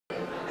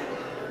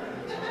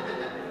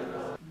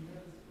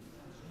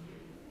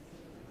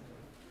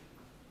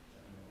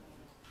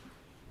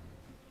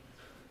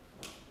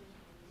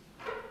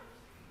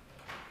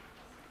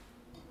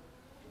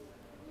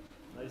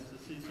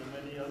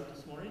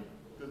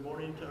good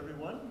morning to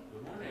everyone.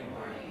 Good morning.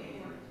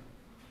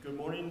 Good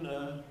morning,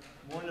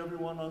 morning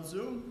everyone on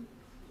Zoom.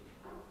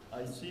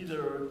 I see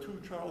there are two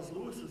Charles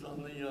Lewis's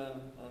on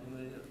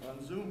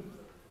Zoom.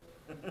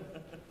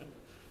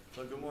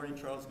 So good morning,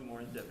 Charles. Good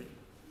morning, Debbie.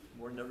 Good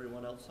morning,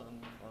 everyone else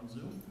on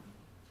Zoom.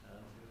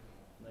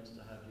 Nice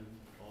to have you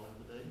all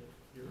today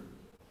here.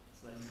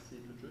 It's nice to see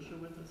Patricia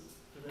with us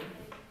today.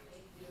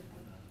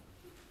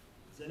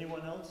 Is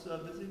anyone else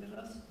visiting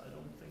us? I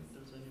don't think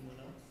there's anyone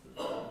else.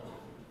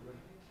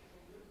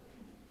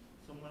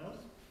 Someone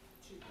else?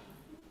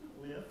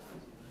 Leah?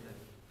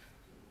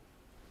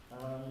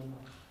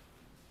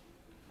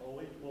 I'll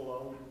wait.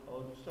 Well,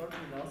 I'll start the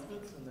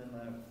announcements, and then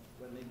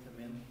when they come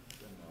in,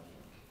 then I'll.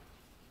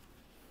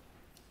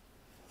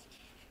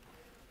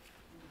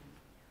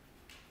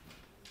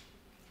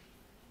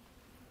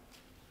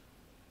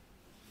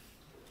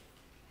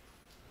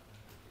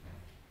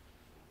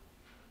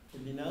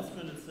 In the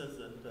announcement, it says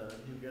that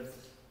Hugh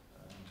Guest's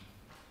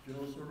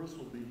funeral service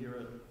will be here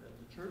at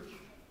the church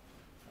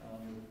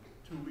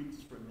 2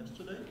 weeks from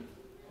yesterday,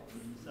 on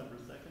December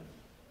 2nd.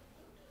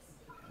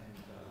 And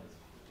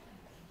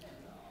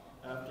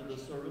after the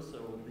service,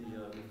 there will be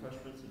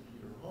refreshments in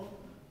Peter Hall.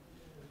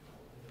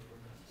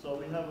 So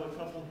we have a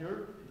couple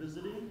here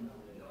visiting.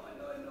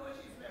 No,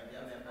 she's a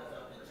member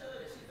of the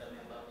church. She's a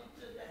member of the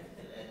church. I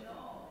said,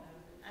 no.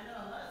 And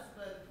her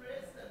husband,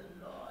 praise the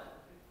Lord.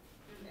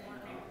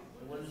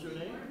 And what is your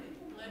name?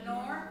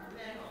 Lenore.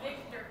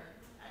 Victor.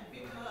 And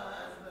Victor, her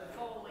husband.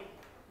 Foley.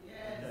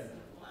 Yes. Okay.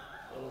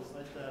 Wow. Well, it's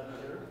nice to have you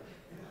here.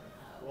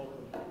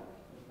 Welcome.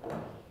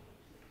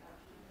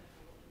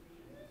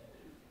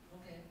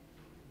 Okay.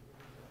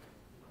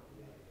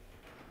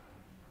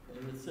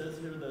 And it says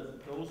here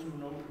that those who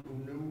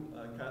knew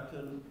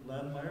Captain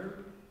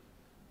Landmeyer,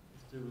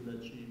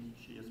 that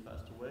she has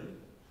passed away,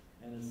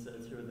 and it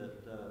says here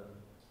that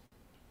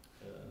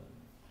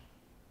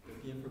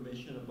the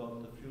information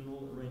about the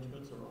funeral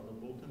arrangements are on the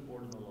bulletin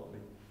board in the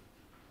lobby.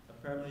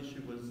 Apparently, she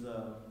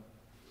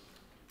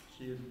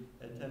had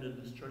attended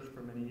this church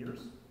for many years,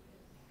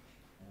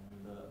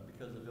 and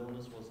because of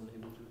illness, wasn't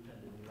able to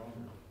attend any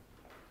longer.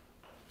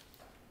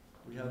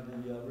 We have the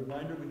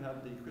reminder. We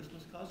have the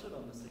Christmas concert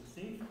on the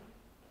 16th.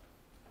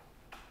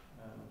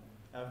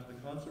 After the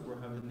concert, we're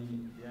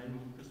having the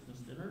annual Christmas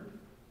dinner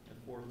at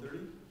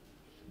 4:30.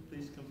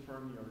 Please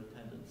confirm your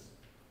attendance.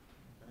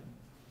 Okay?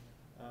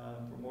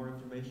 For more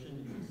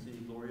information, you can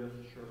see Gloria,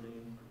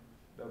 Charlene,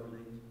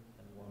 Beverly,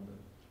 and Wanda.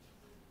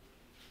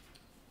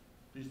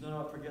 Please do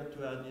not forget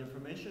to add the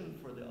information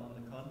on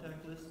the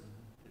contact list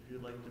if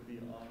you'd like to be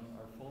on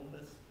our phone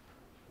list.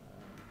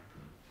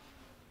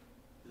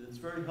 It's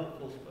very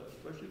helpful,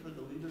 especially for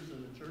the leaders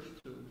in the church,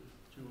 to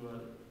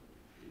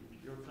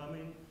if you're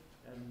coming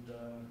and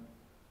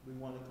we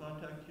want to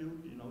contact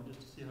you, just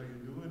to see how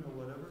you're doing or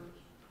whatever.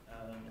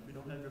 If we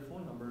don't have your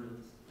phone number,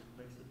 it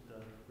makes it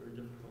very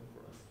difficult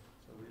for us.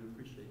 So we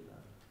appreciate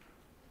that.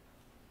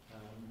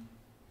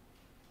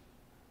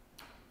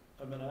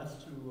 I've been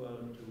asked to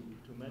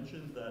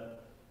mention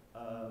that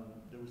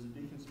there was a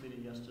deacons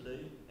meeting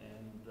yesterday,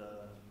 and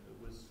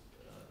it was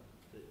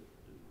the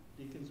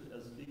deacons.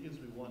 As deacons,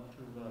 we want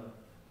to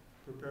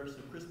prepare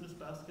some Christmas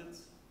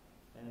baskets,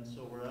 and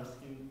so we're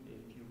asking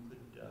if you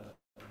could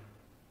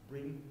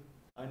bring.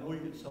 I know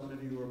some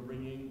of you are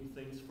bringing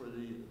things for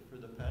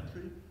the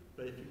pantry,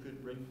 but if you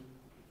could bring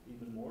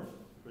even more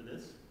for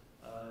this,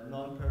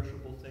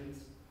 non-perishable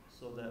things,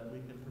 so that we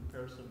can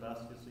prepare some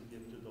baskets to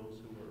give to those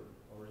who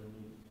are in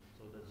need.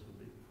 So this will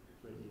be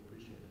greatly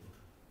appreciated.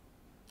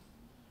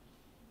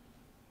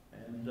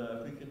 And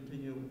if we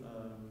continue,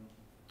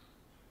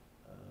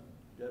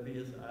 Debbie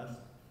has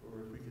asked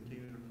for if we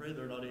continue to pray.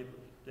 Debbie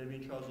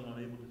and Charles are not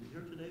able to be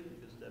here today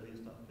because Debbie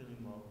is not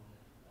feeling well,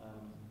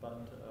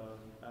 but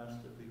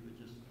asked if we could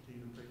just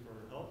continue to pray for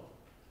her health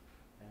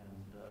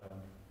and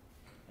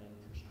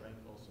for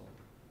strength also.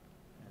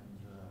 And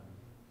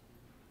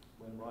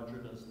when Roger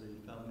does the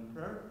family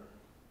prayer,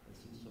 as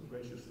he so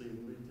graciously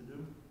agreed to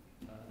do,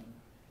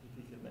 if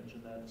he can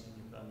mention that in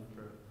the family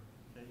prayer.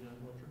 Okay,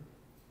 Roger?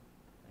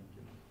 Thank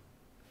you.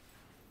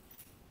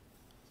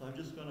 So I'm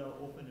just going to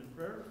open in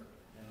prayer,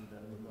 and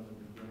then we're going to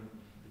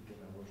begin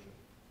our worship.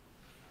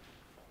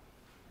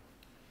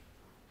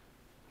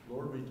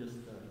 Lord, we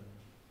just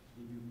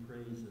give you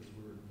praise as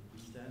we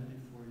stand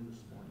before you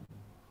this morning.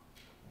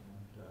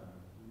 And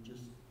we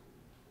just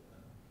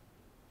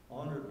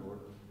honor,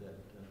 Lord,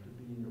 that to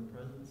be in your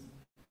presence,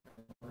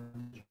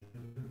 and we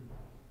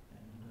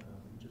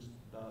just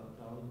bow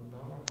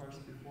our hearts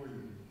before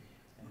you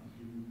and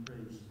give you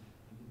praise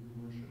and give you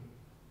worship.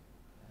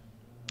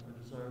 And our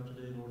desire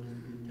today, Lord, is to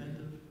be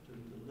attentive, to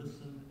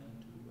listen, and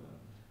to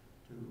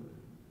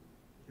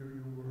hear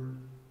your word,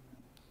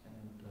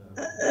 and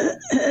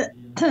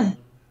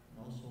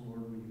also,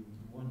 Lord, we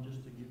want just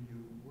to give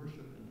you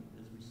worship, and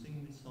as we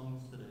sing these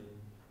songs today,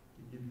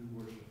 to give you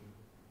worship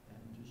and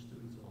just to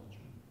exalt you.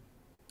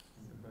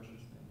 In your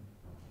precious name.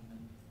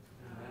 Amen.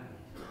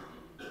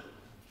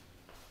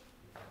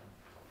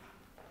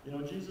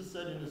 Jesus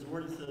said in his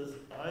word, he says,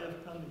 I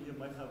have come that you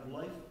might have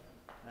life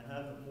and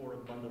have it more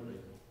abundantly.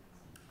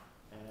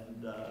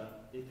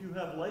 if you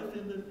have life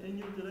in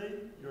you today,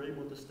 you're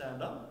able to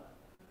stand up,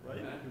 right?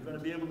 You're going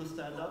to be able to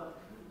stand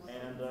up,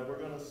 and we're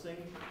going to sing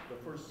the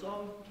first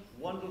song,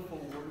 Wonderful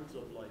Words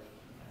of Life.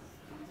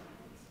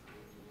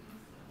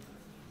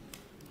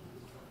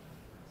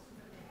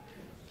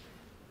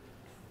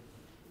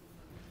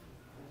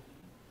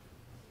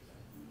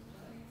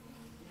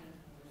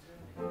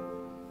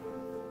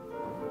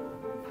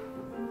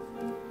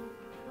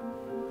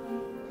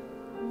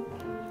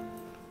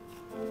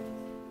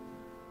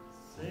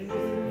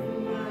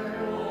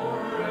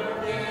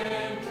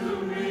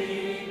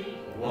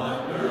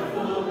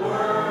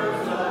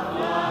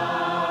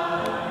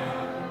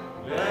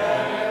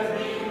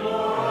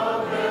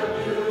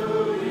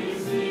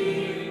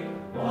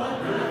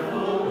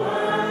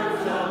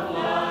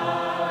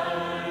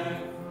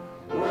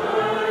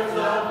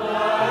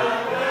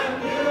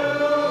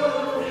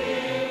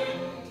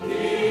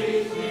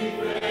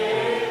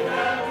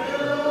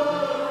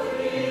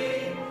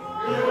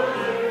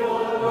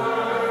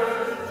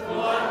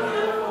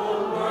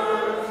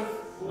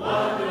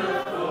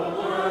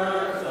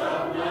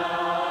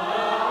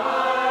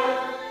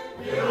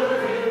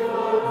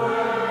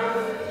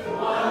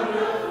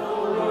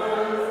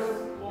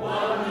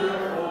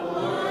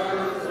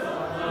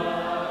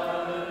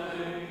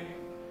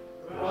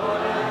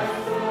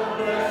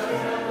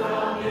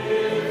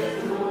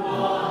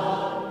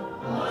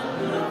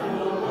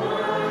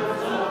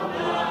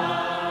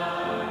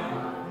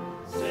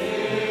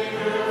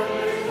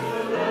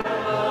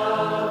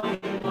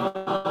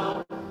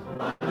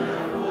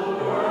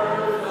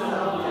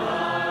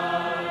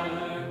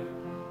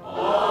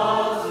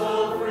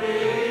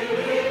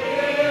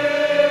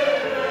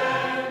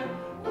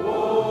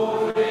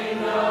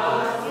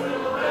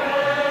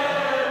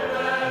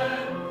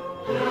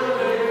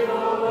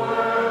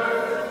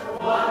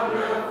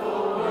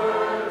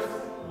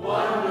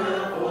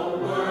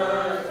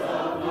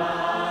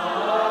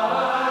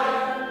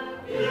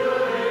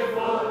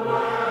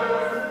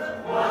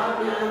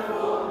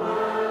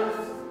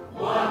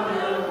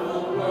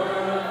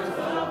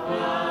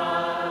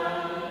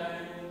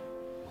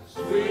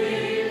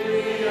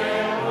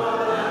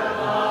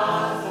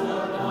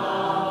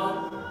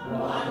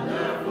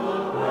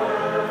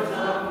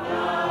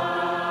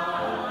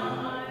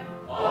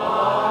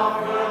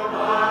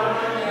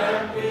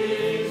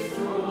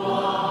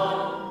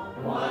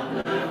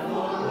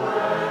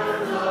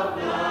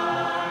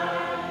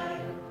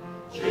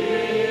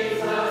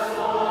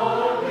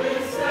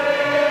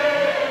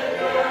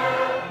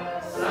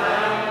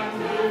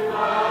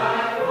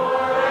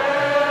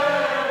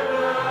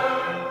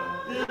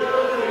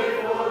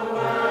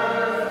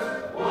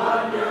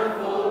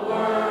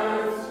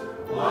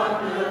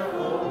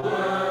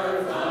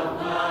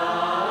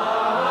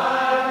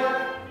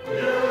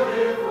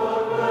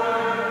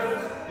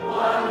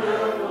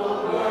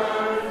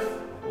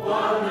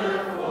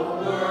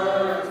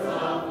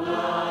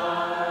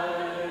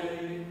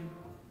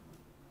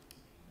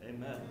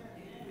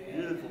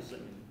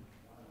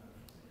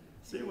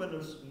 See, when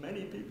there's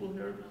many people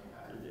here,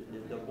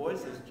 the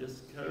voice is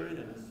just carried,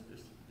 and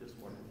it's just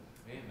wonderful.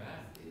 Amen.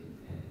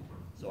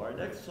 So our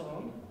next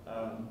song,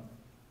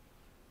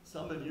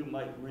 some of you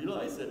might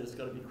realize that it's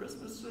going to be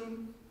Christmas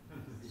soon.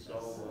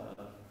 So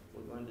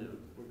we're going to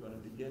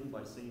begin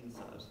by singing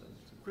some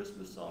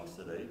Christmas songs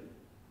today,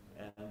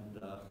 and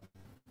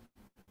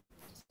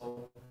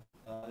so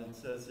it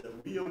says,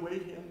 "We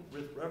await Him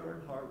with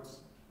reverent hearts.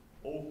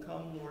 O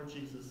come, Lord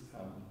Jesus,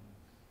 come."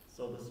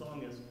 So the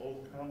song is,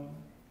 "O come,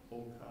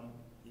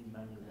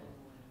 Emmanuel."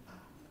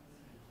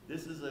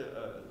 This is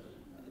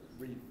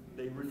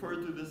they refer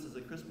to this as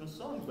a Christmas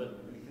song,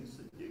 but you can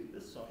sing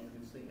this song. You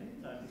can sing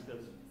anytime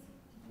because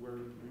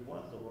we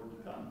want the Lord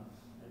to come.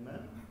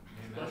 Amen.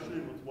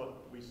 Especially with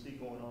what we see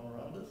going on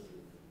around us,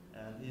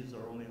 and He is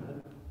our only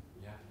hope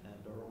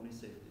and our only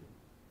safety.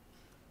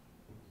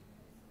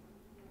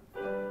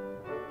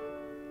 Sky.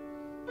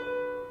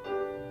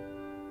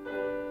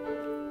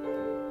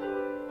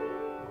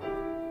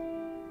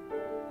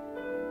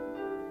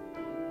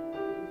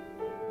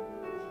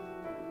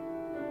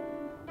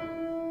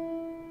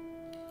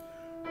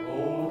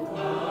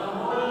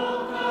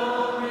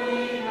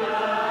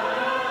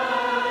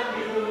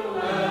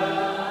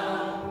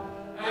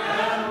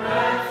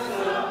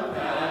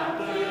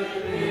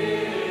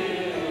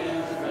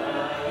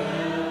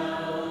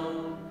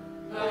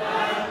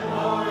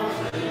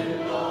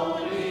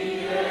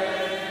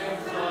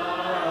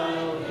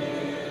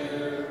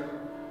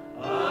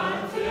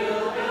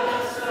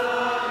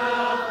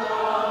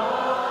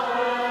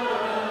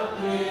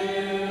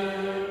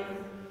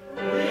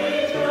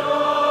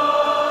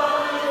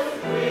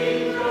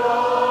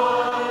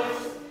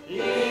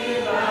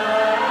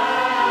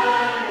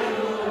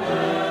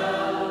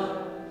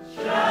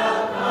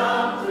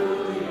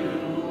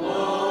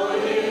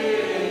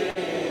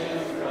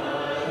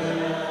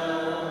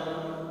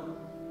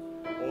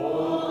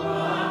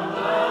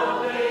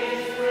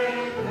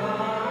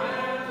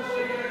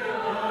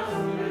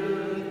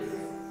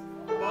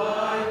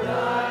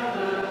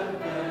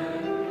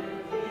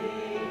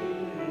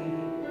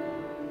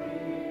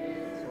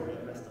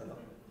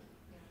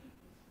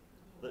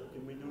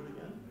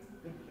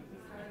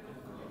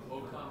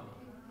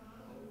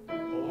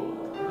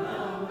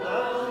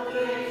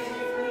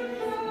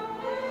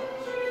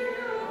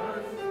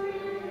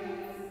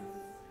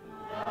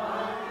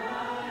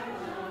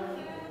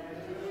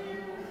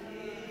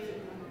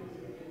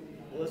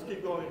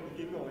 keep going,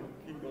 keep going,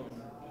 keep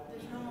going.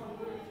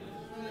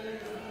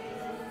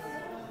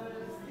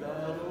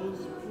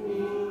 Shadows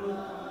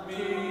pull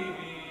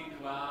Maybe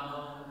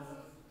clouds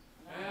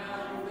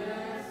and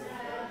this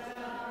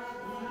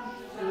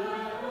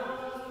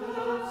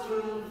shadows to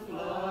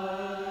fly.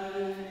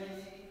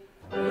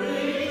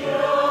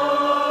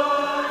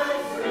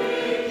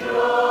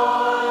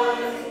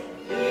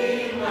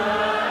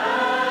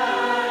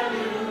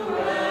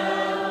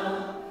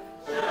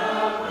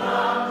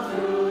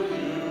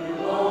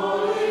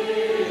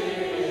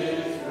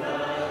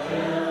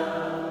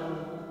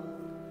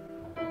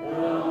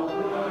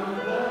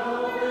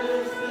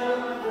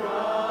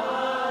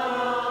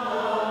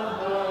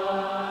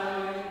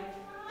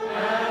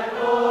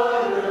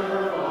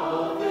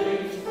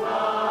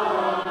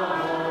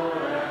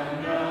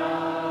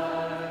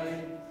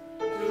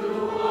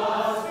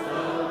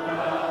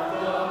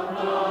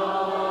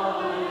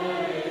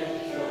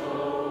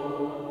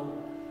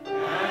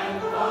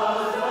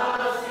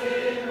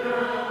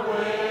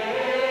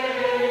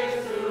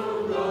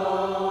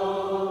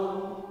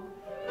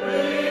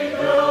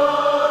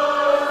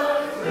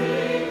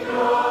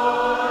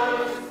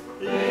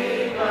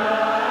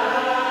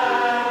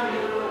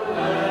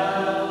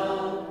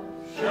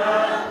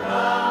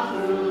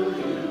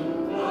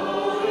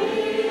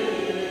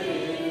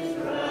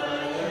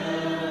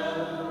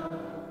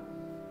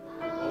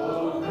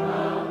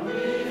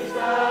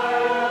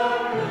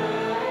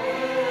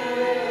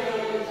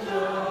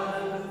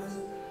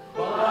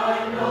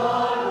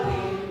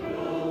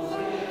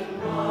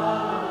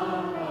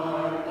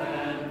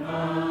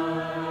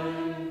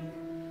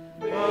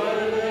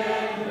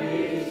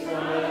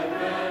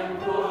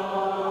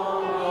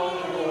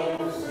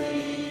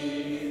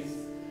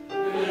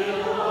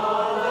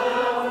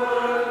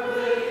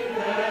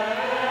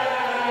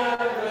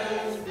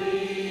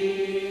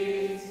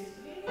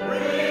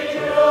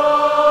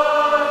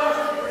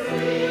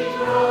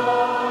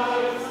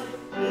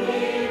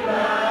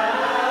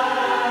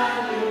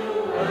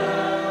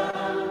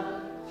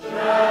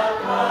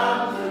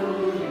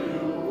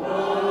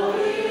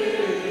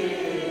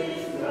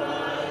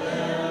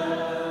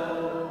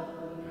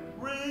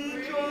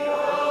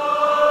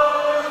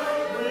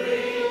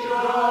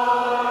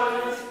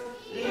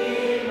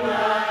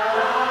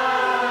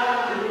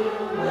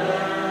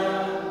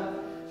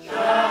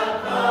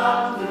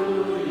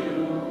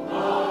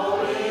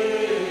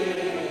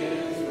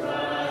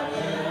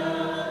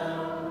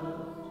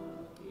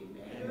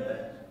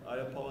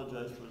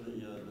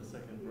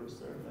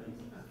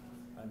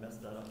 I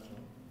messed that up, so I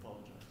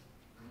apologize.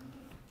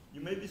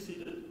 You may be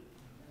seated.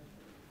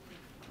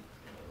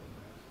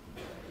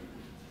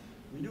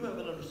 We do have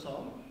another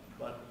song,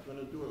 but we're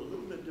going to do it a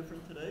little bit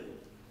different today.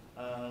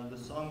 The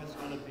song is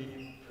going to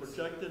be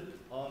projected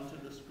onto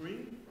the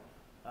screen.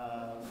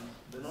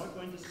 We're not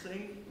going to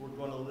sing, we're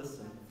going to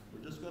listen.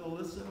 We're just going to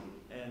listen,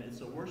 and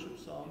it's a worship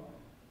song.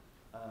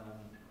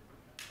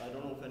 I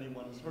don't know if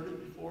anyone has heard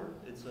it before.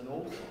 It's an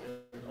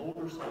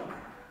older song.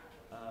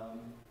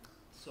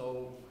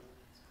 So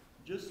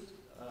just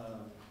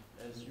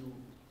as you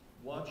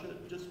watch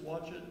it, just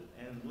watch it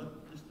and let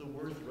just the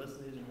words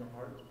resonate in your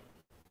heart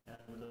and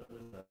with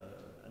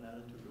an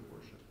attitude of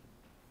worship.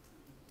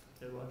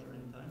 Okay, Roger,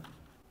 anytime?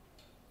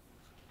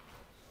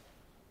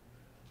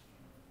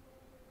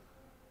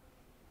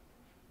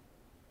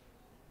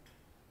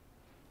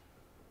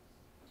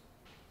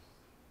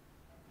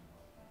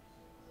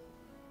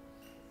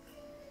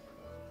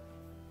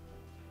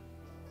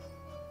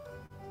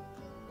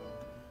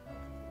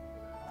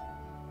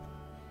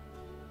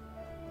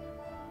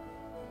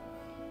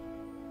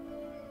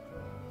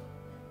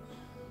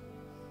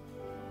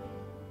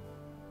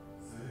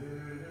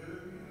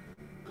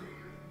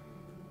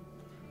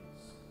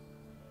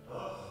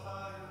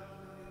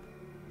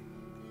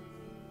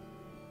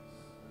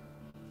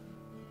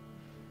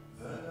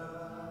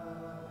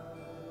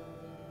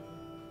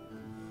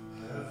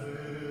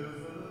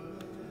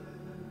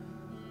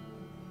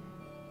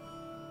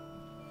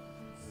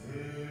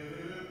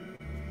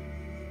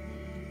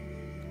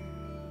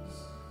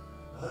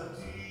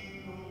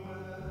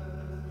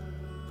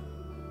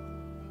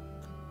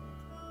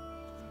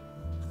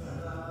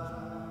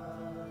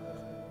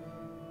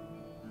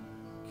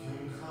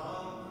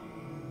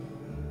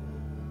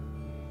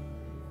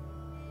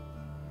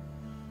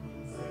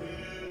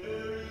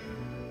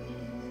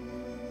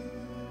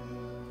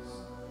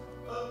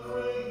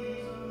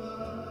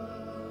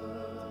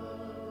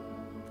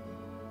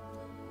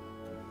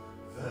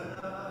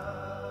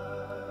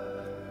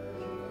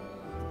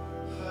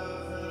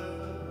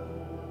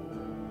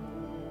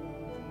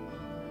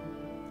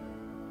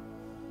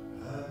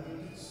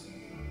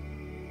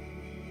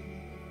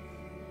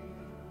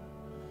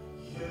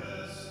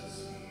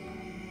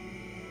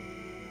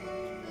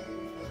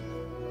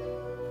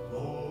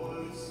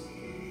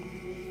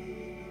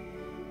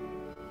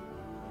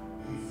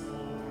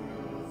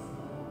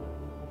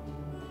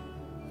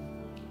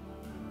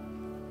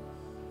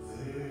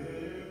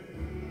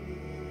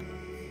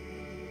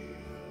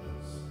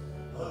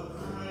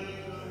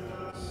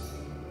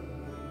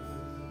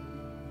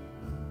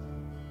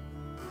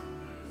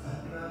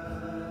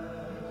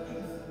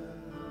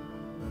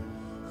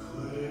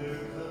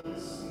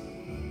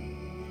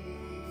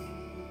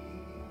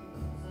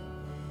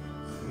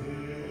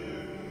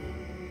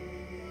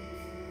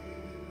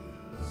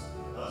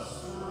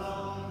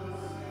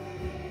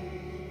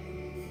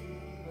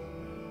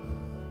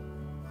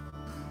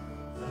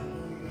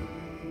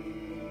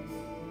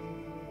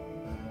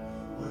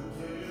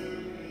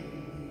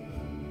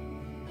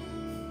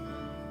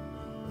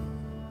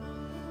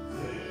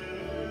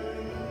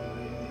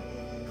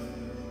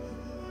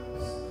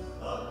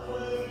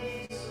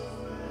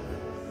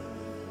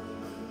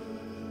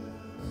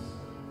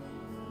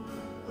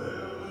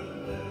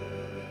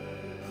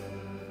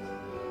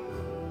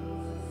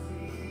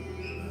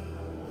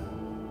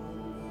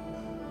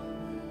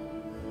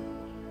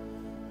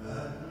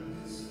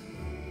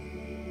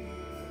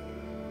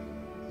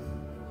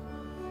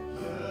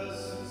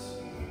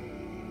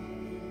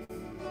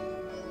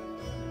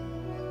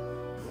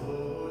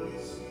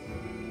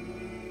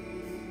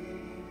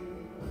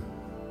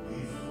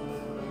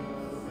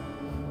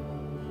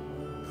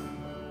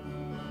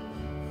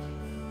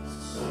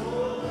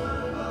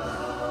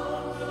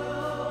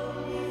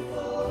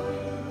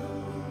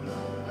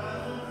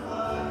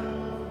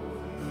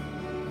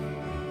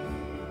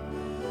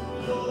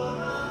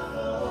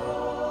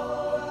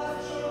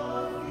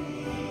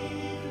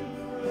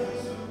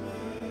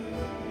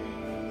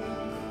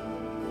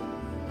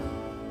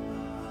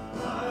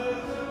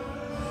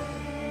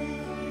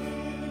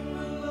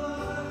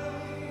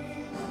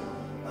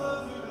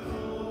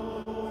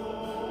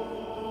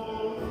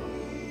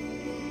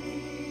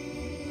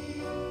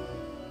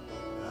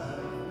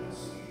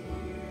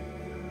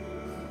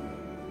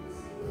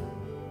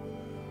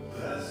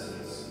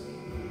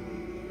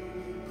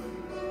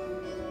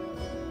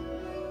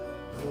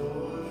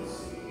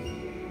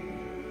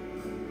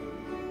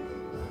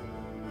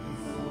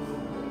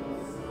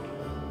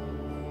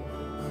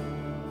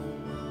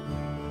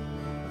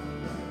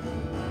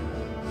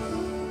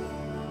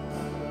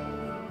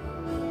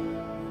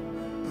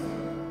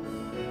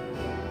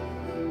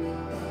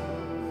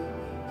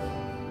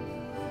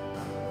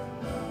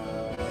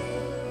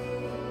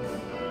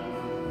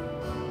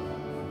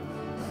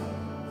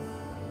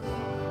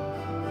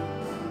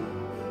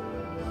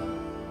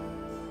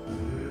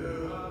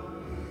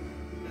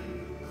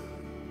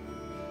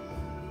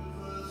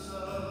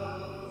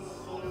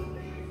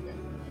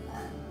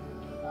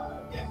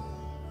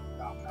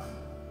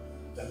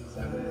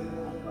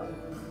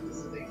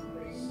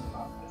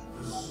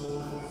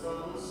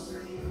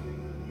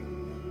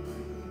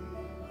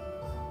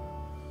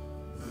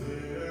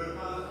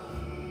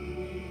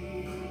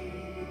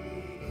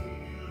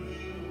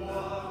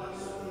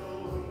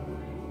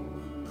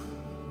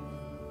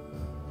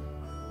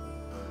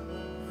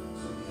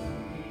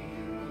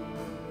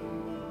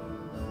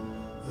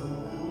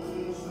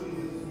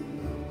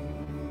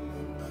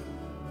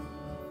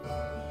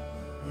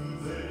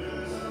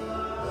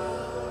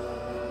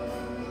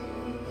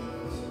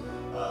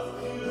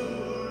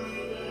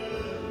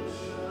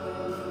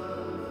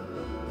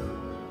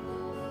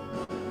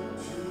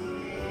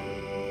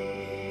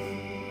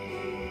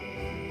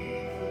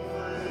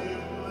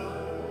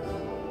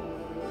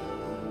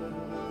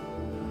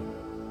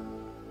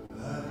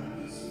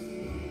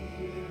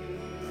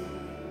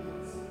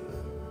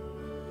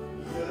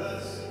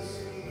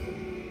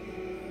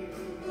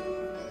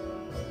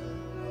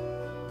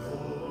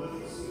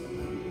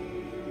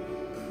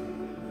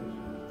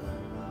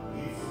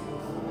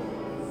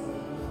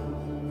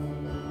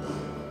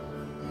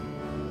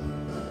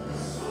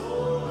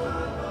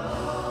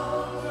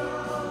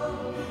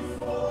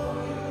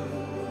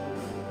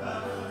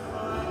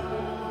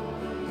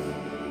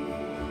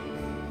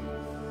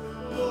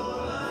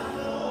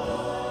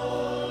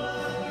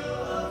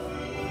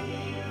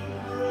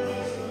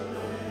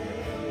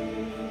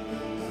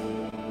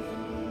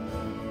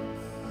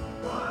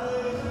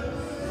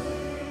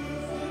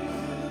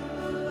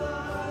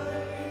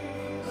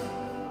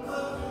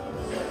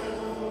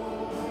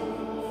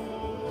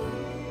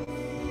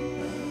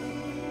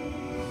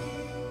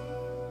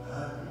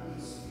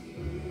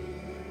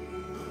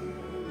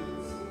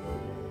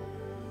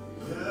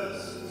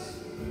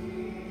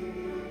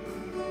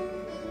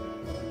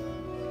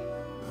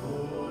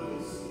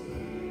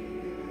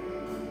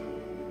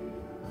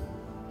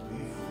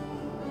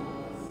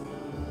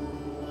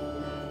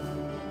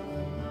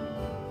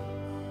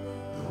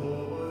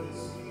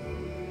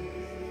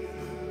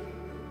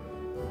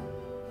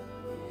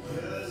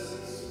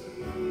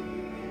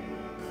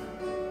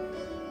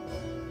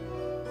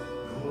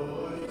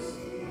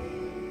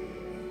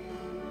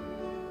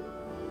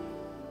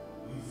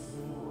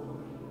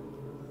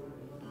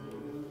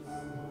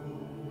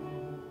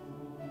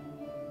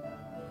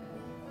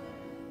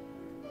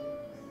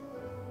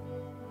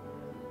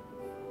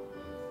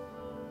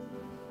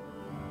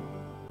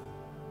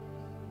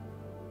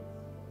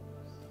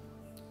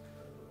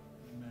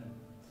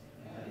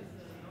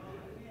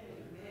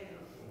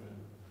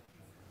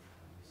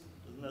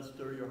 Doesn't that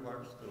stir your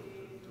hearts to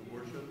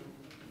worship?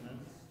 Amen.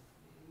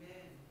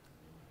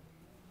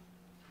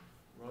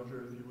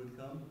 Roger, if you would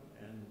come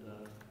and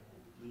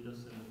lead us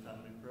in the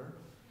family prayer.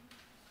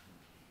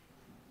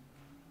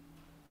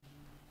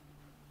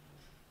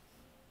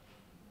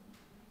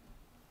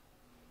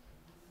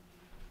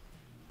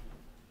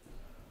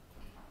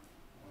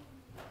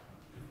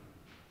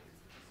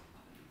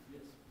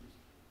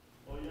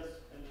 Oh yes,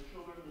 and the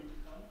children need to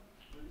come,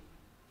 please.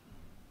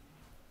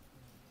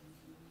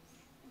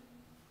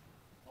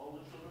 All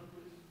the children,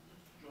 please,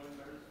 join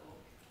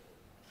Marisol.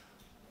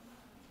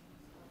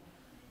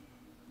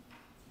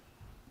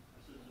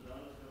 Sister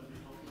Donna's going to be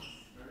helping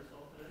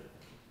Marisol today.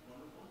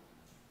 Wonderful.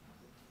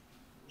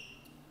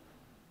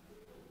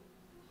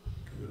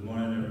 Good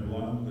morning,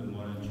 everyone. Good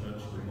morning,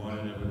 church. Good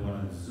morning, everyone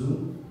on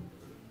Zoom.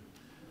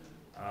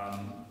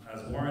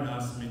 As Warren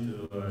asked me to do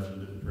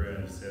the prayer,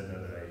 and he said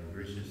that I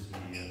graciously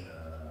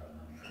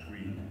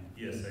agreed.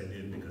 Yes, I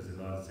did, because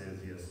the Lord says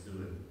yes, do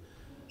it.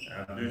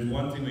 There's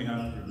one thing we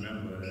have to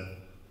remember, that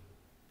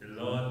the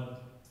Lord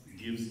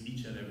gives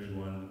each and every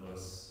one of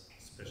us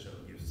special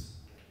gifts.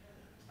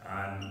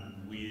 And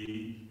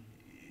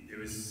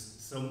there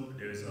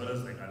is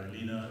others like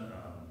Adelina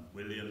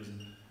Williams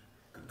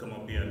could come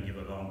up here and give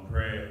a long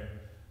prayer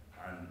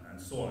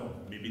and so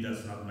on. Maybe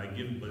that's not my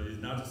gift, but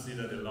it's not to say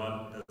that the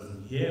Lord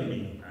doesn't hear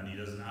me and he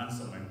doesn't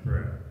answer my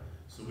prayer.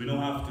 So we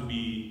don't have to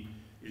be,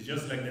 it's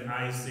just like the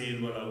eyes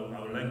saying, well,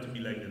 I would like to be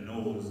like the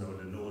nose, or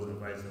the nose and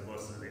vice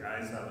versa. The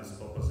eyes have its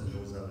purpose, the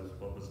nose have its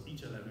purpose.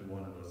 Each and every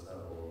one of us have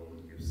our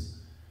own gifts.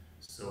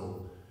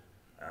 So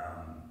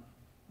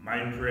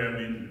my prayer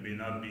may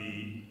not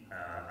be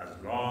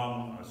as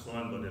long or so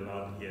on, but the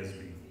Lord hears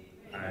me.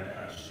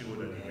 I'm sure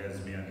that he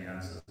hears me and he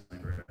answers my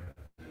prayer.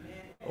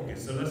 Okay,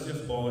 so let's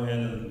just bow our head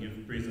and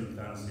give praise and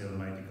thanks to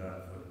Almighty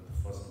God,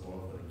 first of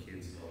all, for the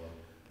kids, Lord.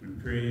 We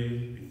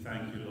pray, we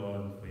thank you,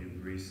 Lord, for your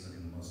grace and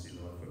your mercy,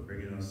 Lord, for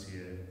bringing us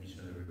here, each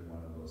and every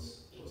one of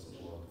us, first of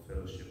all, to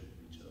fellowship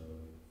with each other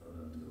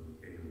and to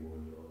hear your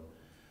word, Lord.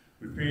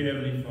 We pray,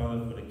 Heavenly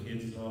Father, for the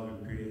kids, Lord.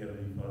 We pray,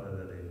 Heavenly Father,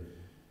 that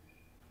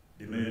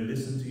they may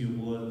listen to your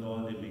word,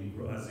 Lord. They may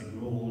grow, as they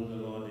grow older,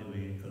 Lord, they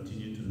may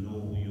continue to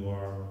know who you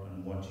are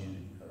and what you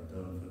have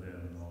done for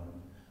them, Lord.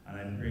 And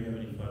I pray,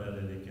 Heavenly Father,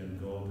 that they can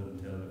go out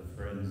and tell their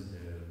friends,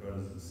 their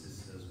brothers and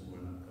sisters who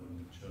are not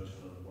coming to church,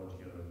 Lord, what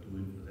you are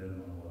doing for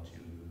them and what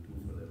you will do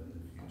for them in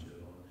the future,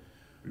 Lord.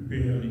 We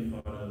pray, Heavenly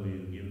Father,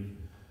 we give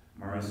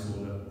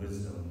Marisol that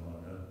wisdom,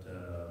 Lord,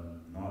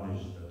 that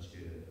knowledge that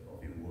of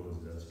your words,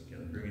 that you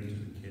can bring it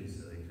to the kids,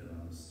 that they can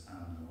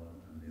understand, Lord.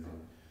 And they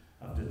will,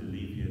 after they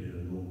leave here,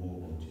 they'll know more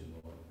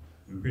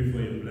pray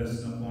for your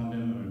blessing upon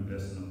them and your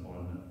blessing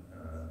upon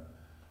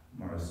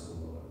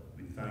Marisol, Lord.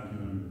 We thank you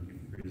and we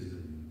give praise to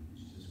you. In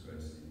Jesus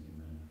Christ's name,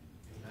 amen.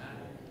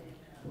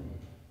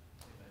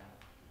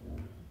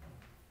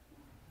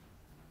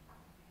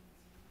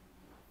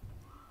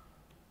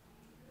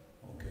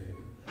 Okay.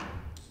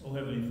 Oh,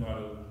 Heavenly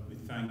Father, we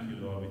thank you,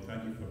 Lord. We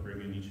thank you for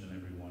bringing each and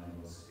every one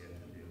of us here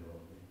today,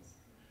 Lord.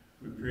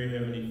 We pray,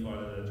 Heavenly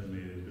Father, that you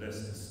may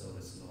bless this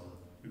service, Lord.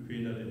 We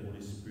pray that the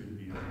Holy Spirit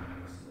be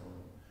among us,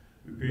 Lord.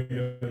 We pray,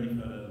 Heavenly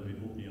Father, that we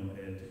open your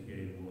head to hear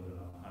your word and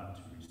our heart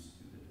to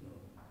receive it, Lord.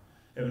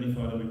 Heavenly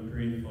Father, we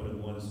pray for the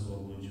ones who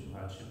are going through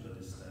hardship at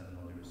this time,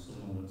 Lord. There is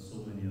so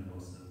many of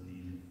us that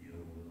need your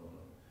word,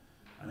 Lord.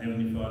 And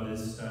Heavenly Father,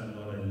 this time,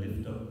 Lord, I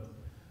lift up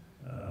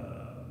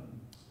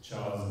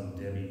Charles and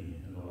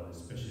Debbie, Lord,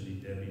 especially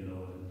Debbie,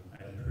 Lord.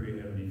 I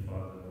pray, Heavenly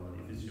Father, Lord,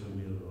 if it's your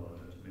will,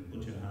 Lord, that you may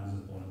put your hands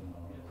upon them,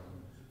 Lord,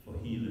 for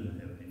healing,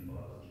 Heavenly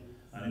Father.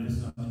 And if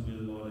it's not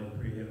your will, Lord, I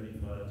pray, Heavenly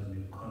Father, that you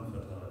may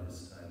comfort her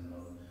this time,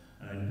 Lord.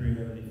 And I pray,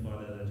 Heavenly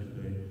Father, that you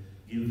may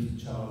give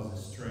Charles the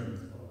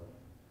strength, Lord,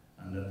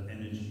 and that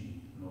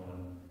energy, Lord,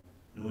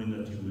 knowing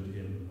that you're with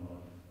him,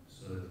 Lord,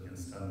 so that he can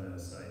stand by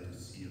his side to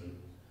see you,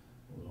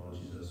 oh Lord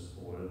Jesus,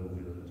 for whatever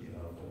will that you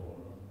have for all,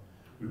 Lord.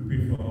 We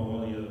pray for all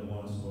the other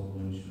ones who are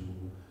going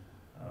through,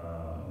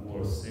 who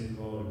are sick,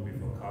 Lord. We pray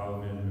for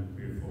Calvin, we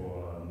pray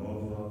for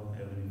Nova,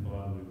 Heavenly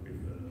Father, we pray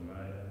for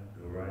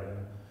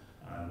Doriah,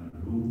 and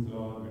Ruth,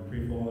 Lord. We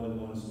pray for all the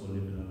ones who are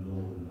living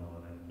alone,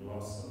 Lord, like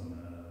Blossom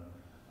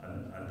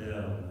and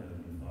Adele,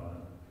 Heavenly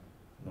Father.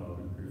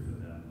 Lord, we pray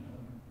for them,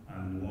 Lord.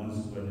 And the ones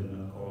who I did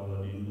not call,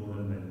 Lord, you know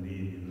them by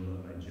name, you know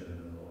them by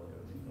gender, Lord,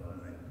 Heavenly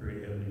Father. And I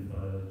pray, Heavenly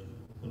Father, that you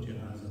put your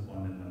hands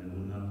upon them and they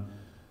will not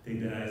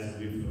take their eyes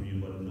away from you,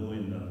 but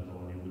knowing that,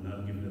 Lord, you will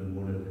not give them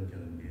more than they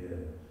can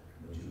bear,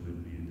 but you will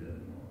be there,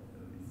 Lord,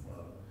 Heavenly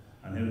Father.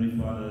 And Heavenly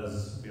Father,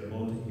 as we are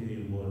about to hear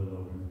your word,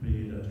 Lord, we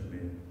pray that you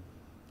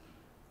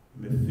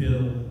may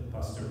fill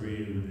Pastor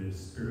Ray with the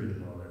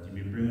Spirit, Lord, that you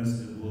may bring us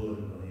the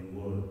word, Lord,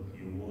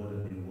 your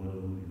word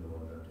only,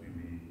 Lord, that we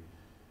may,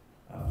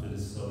 after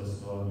this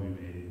service, Lord, we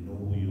may know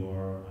who you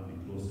are and be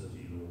closer to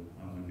you,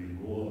 and we may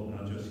go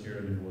up, not just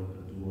hearing the word,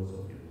 but doers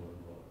of your word,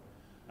 Lord.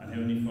 And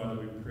Heavenly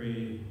Father, we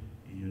pray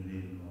in your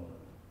name, Lord.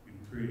 We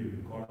pray,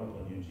 we call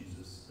upon you,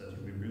 Jesus, that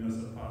you may bring us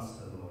a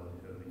pastor,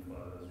 Lord, Heavenly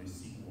Father, as we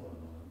seek one,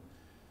 Lord.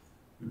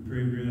 We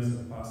pray, bring us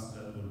a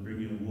pastor that will bring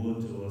your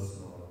word to us,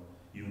 Lord.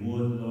 Your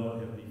word, Lord,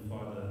 Heavenly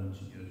Father, and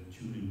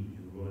truly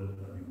your word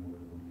and your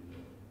word only,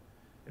 Lord.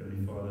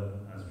 Heavenly Father,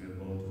 as we are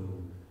about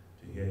to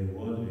hear your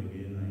word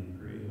again, I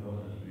pray,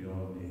 Lord, that we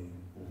all may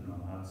open our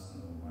hearts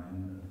and our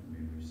mind that we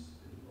may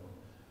receive it, Lord.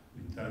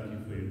 We thank you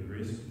for your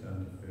grace, we thank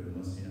you for your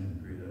mercy, and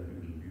we pray that you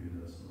will be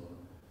with us, Lord.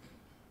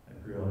 I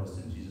pray all this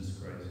in Jesus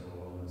Christ, our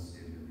Lord and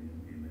Savior,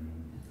 name. Amen.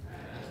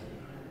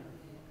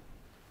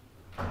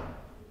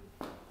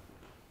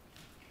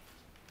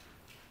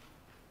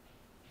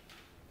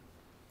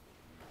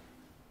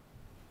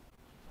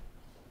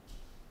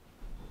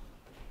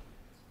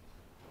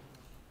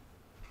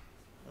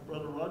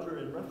 Brother Roger,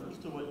 in reference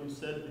to what you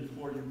said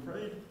before you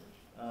prayed,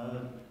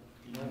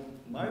 you know,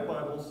 my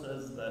Bible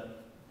says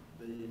that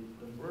the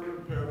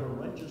fervent prayer of a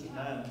righteous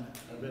man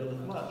availeth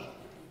much.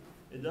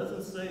 It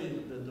doesn't say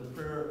that the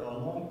prayer, a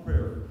long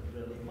prayer,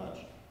 availeth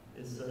much.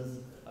 It says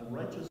a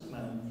righteous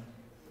man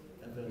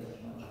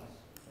availeth much.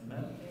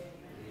 Amen?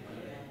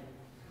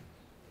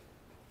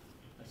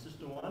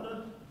 Sister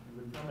Wanda,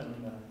 you would come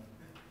and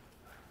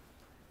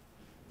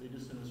lead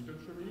us in the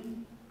scripture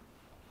reading.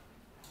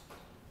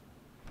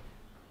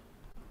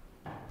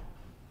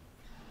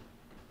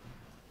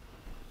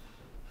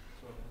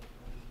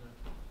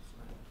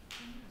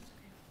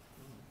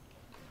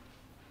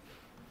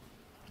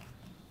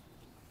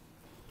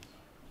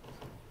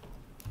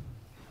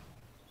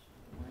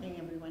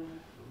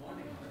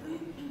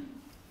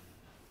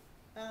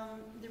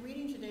 The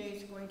reading today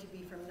is going to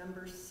be from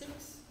Numbers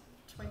 6,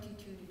 22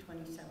 to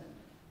 27.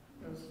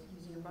 Those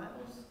using your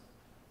Bibles,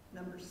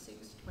 Numbers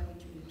 6, 22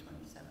 to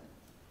 27.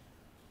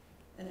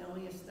 And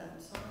Elias,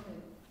 that song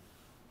that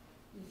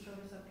you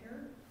showed us up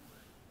here,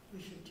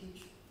 we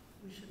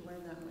should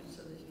learn that one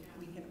so that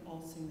we can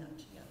all sing that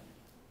together.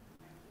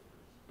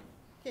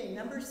 Okay,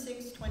 Numbers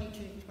 6, 22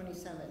 to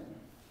 27.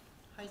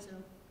 Hi,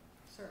 Zoom.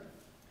 Sorry.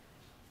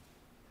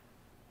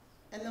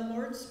 And the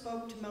Lord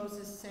spoke to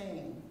Moses,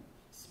 saying,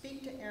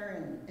 Speak to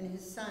Aaron and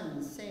his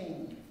sons,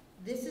 saying,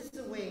 This is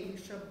the way you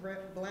shall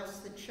bless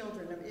the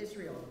children of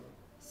Israel.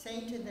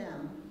 Say to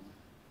them,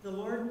 The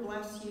Lord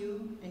bless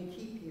you and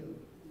keep you.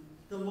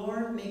 The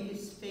Lord make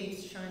his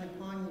face shine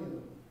upon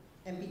you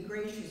and be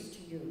gracious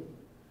to you.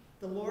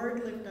 The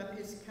Lord lift up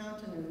his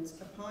countenance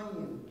upon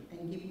you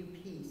and give you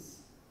peace.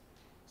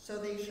 So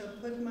they shall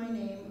put my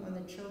name on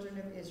the children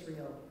of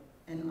Israel,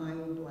 and I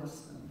will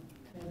bless them.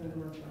 May the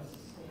Lord bless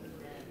us.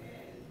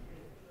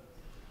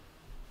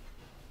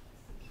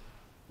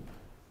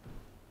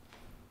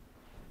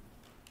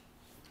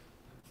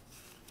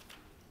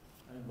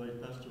 I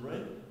invite Pastor Ray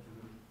to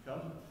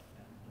come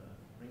and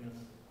bring us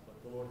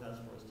what the Lord has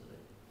for us today.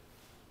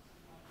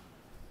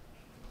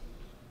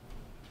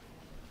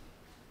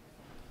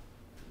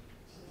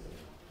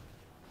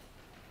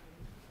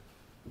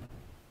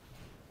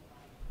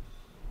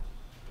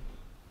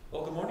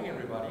 morning,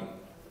 everybody.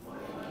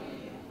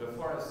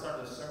 Before I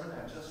start the sermon,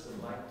 I just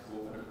would like to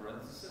open a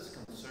parenthesis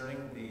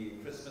concerning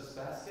the Christmas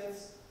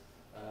baskets.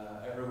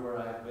 Everywhere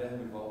I've been,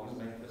 we've always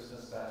made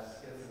Christmas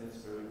baskets, and it's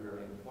very,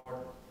 very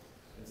important.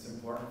 It's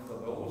important for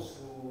those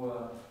who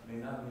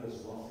may not be as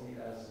wealthy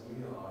as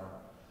we are.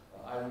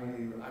 I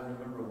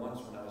remember once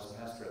when I was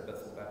pastor at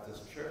Bethel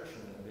Baptist Church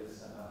in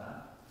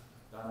Saint-Laurent,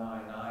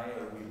 Donna and I,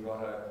 we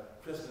brought a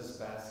Christmas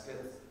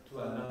basket to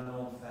an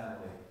unknown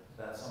family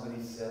that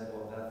somebody said,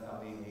 well, that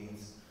family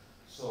needs.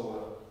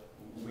 So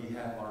we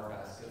have our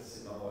baskets,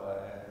 you know,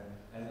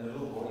 and the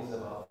little boy's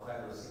about 5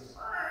 or 6,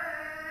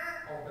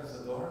 opens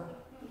the door,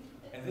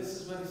 and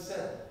this is what he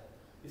said.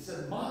 He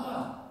said,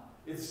 Mama,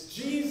 it's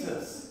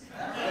Jesus.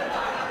 And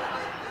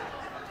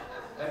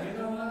you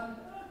know what?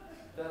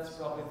 That's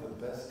probably the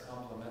best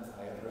compliment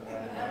I ever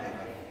had in my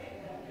life.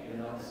 You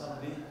know,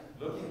 somebody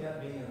looking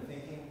at me and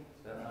thinking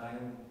that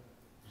I'm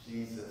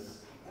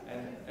Jesus.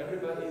 And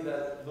everybody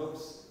that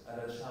looks at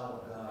a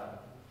child of God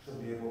should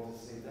be able to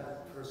say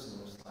that person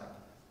looks like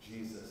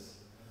Jesus.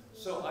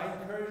 So I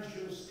encourage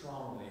you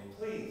strongly,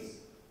 please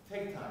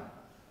take time.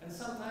 And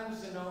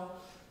sometimes, you know,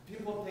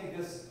 people take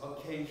this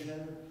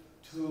occasion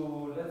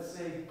to, let's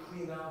say,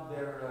 clean out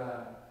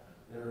their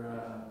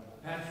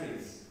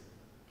pantries.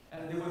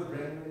 And they would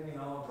bring, you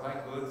know,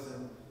 dry goods,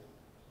 and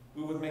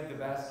we would make the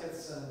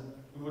baskets, and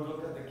we would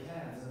look at the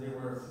cans, and they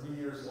were 3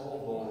 years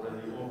old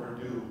already,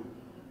 overdue.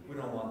 We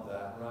don't want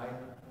that, right?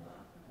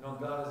 You know,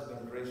 God has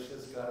been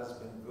gracious, God has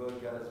been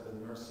good, God has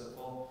been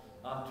merciful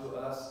unto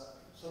us,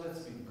 so let's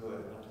be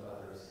good unto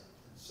others.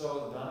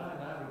 So Donna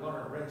and I, we're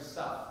going to bring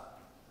stuff,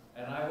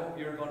 and I hope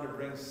you're going to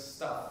bring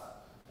stuff.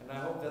 And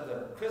I hope that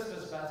the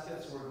Christmas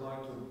baskets we're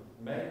going to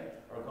make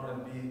are going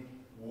to be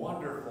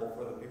wonderful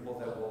for the people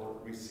that will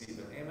receive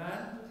it.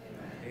 Amen?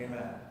 Amen.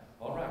 Amen.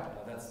 All right,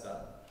 well, that's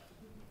done.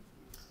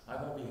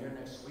 I won't be here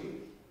next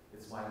week.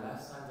 It's my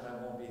last time that I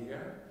won't be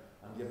here.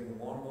 I'm giving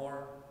more and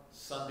more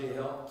Sunday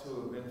help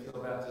to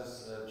Winfield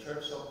Baptist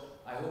Church. So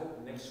I hope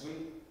next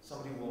week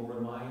somebody will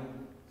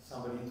remind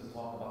somebody to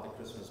talk about the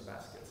Christmas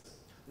baskets.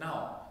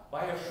 Now,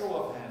 by a show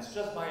of hands,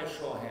 just by a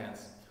show of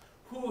hands,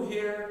 who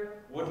here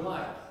would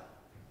like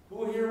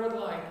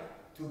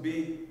to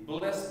be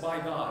blessed by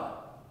God?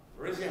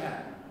 Raise your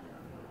hand.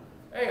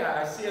 Hey,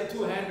 I see a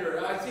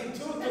two-hander. I see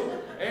two.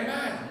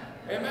 Amen.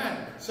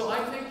 Amen. So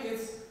I think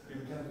it's,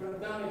 you can put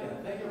it down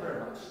again. Thank you very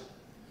much.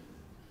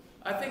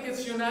 I think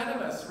it's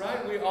unanimous,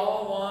 right? We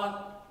all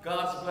want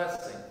God's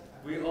blessing.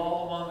 We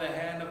all want the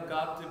hand of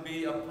God to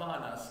be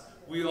upon us.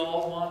 We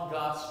all want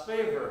God's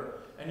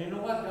favor. And you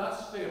know what?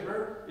 God's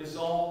favor is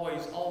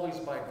always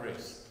by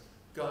grace.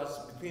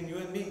 Between you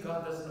and me,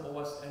 God doesn't owe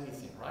us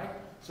anything, right?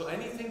 So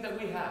anything that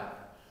we have,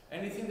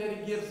 anything that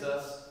He gives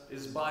us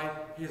is by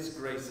His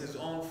grace, His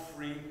own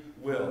free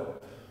will.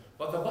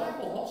 But the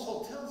Bible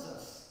also tells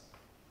us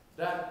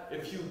that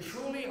if you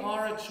truly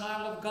are a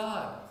child of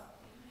God,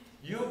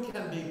 you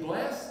can be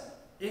blessed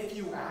if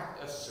you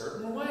act a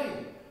certain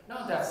way.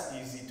 Now that's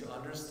easy to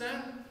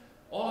understand.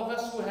 All of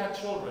us who had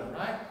children,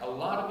 right? A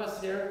lot of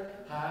us here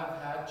have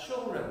had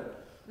children.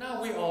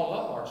 Now we all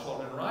love our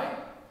children, right?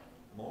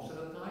 Most of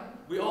the time.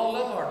 We all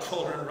love our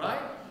children,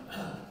 right?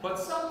 But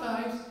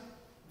sometimes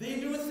they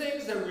do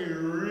things that we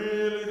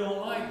really don't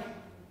like.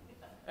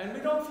 And we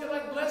don't feel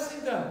like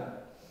blessing them.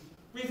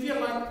 We feel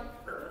like,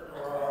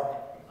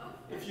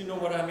 if you know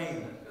what I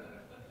mean.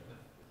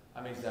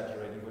 I'm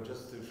exaggerating, but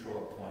just to show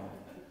a point.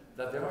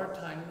 That there are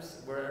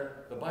times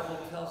where the Bible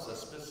tells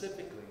us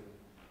specifically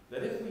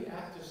that if we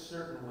act a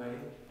certain way,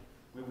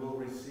 we will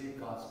receive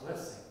God's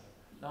blessing.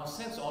 Now,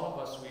 since all of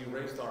us, we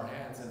raised our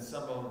hands, and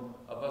some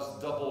of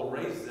us double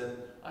raised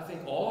it, I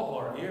think all of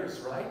our ears,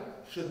 right,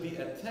 should be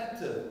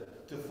attentive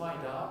to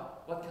find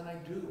out, what can I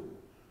do?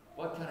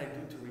 What can I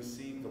do to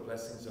receive the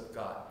blessings of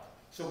God?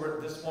 So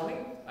this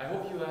morning, I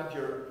hope you have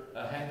your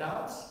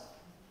handouts.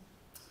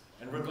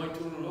 And we're going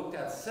to look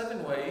at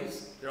 7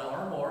 ways, there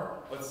are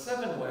more, but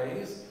 7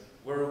 ways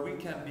where we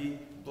can be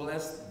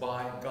blessed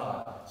by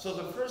God. So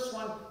the first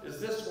one is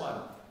this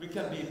one. We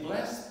can be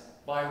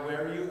blessed by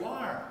where you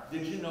are.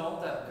 Did you know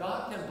that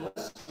God can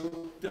bless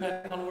you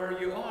depending on where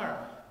you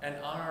are? And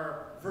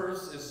our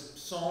verse is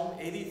Psalm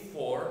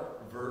 84,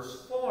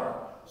 verse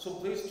 4. So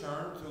please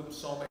turn to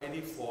Psalm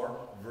 84,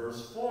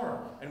 verse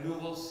 4. And we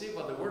will see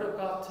what the Word of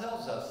God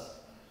tells us.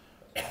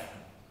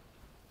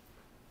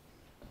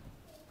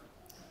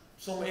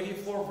 Psalm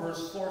 84,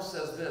 verse 4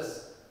 says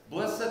this.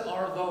 Blessed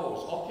are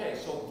those. Okay,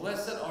 so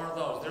blessed are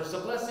those. There's a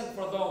blessing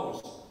for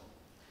those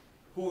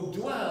who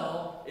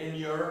dwell in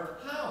your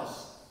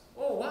house.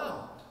 Oh,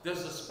 wow.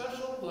 There's a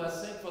special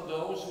blessing for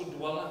those who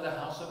dwell in the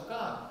house of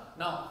God.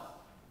 Now,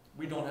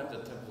 we don't have the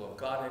temple of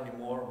God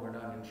anymore. We're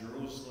not in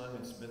Jerusalem.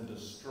 It's been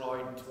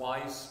destroyed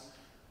twice.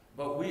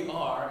 But we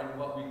are in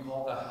what we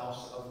call the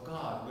house of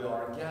God. We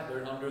are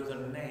gathered under the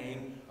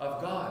name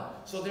of God.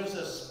 So there's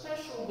a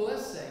special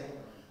blessing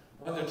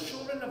when the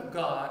children of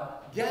God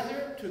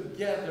gather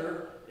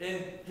together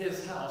in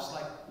His house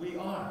like we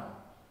are.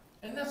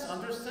 And that's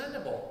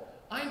understandable.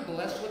 I'm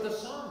blessed with the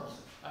songs.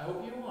 I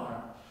hope you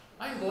are.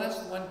 I'm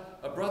blessed when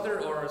a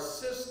brother or a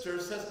sister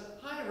says,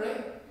 "Hi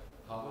Ray,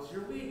 how was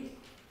your week?"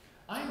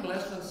 I'm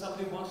blessed when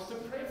somebody wants to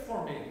pray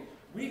for me.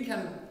 We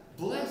can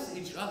bless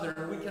each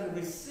other. We can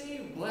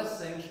receive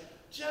blessings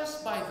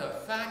just by the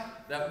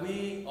fact that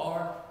we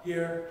are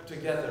here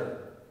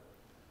together.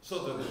 So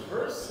the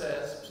verse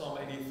says, Psalm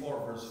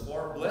 84 verse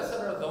 4, "Blessed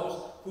are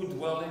those who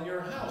dwell in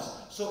your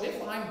house." So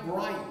if I'm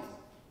bright,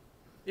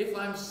 if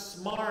I'm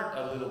smart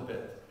a little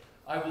bit,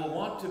 I will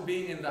want to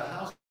be in the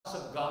house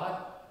of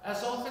God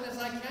as often as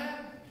I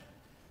can,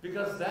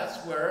 because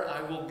that's where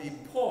I will be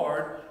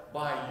poured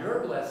by your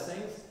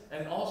blessings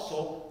and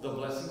also the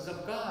blessings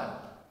of God.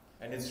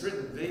 And it's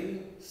written,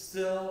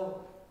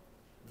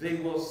 they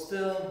will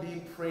still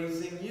be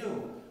praising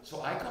you.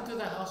 So I come to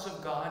the house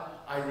of God,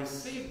 I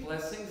receive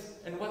blessings,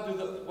 and what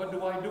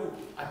do I do?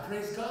 I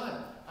praise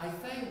God. I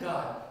thank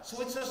God.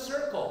 So it's a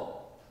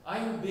circle.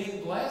 I'm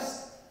being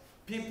blessed.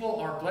 People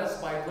are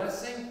blessed by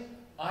blessing.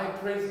 I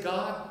praise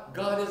God.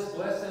 God is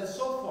blessed, and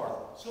so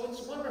forth. So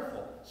it's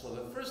wonderful. So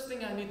the first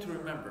thing I need to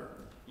remember,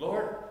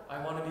 Lord,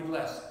 I want to be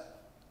blessed.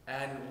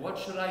 And what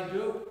should I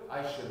do?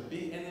 I should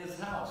be in His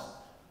house.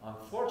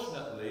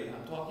 Unfortunately,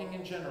 I'm talking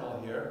in general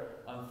here,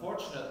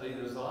 unfortunately,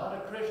 there's a lot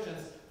of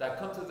Christians that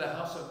come to the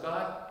house of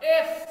God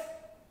if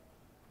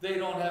they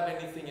don't have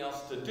anything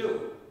else to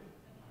do.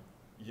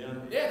 You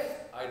know,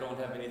 if I don't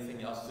have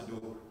anything else to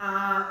do,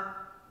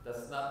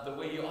 that's not the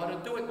way you ought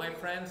to do it, my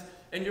friends.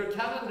 In your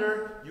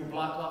calendar, you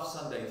block off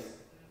Sundays.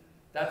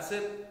 That's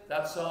it.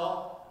 That's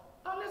all.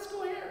 Oh, let's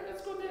go here.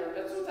 Let's go there.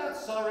 Let's do that.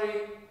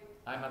 Sorry.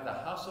 I'm at the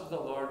house of the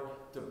Lord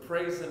to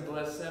praise and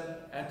bless Him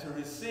and to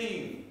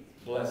receive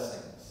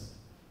blessings.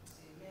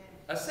 Amen.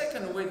 A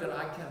second way that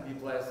I can be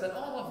blessed, that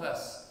all of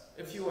us,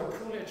 if you are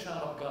truly a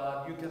child of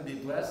God, you can be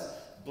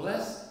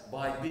blessed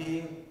by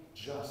being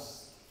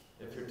just.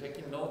 If you're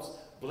taking notes,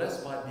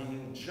 blessed by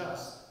being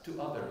just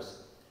to others.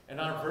 And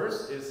our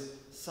verse is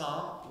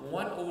Psalm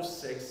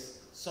 106,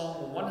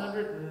 Psalm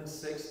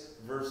 106,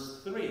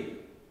 verse 3.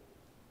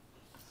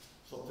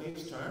 So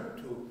please turn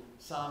to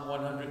Psalm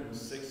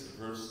 106,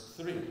 verse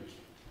 3.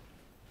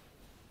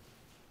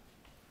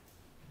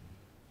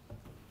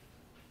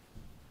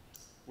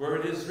 Where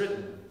it is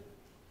written,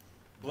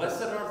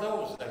 "Blessed are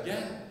those,"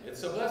 again,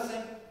 it's a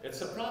blessing,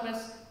 it's a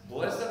promise.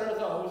 Blessed are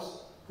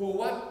those who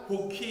what?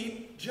 Who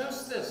keep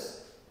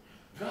justice.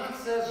 God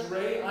says,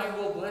 Ray, I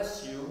will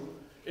bless you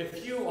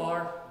if you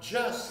are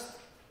just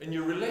in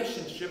your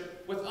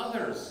relationship with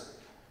others.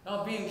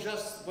 Now, being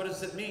just, what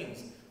does it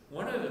mean?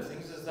 One of the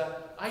things is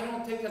that I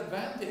don't take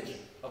advantage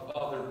of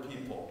other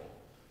people.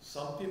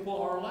 Some people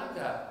are like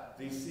that.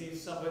 They see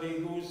somebody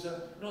who's,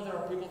 there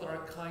are people that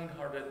are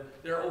kind-hearted,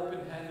 they're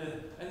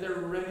open-handed, and they're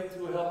ready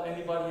to help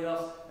anybody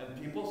else,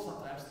 and people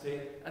sometimes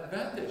take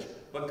advantage.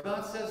 But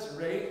God says,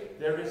 Ray,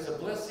 there is a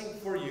blessing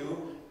for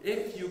you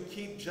if you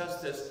keep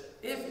justice,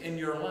 if in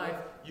your life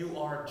you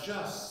are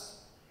just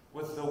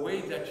with the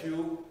way that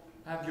you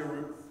have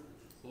your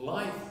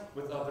life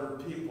with other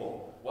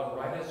people. What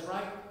right is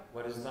right,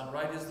 what is not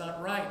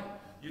right.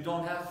 You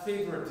don't have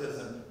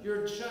favoritism.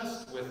 You're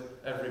just with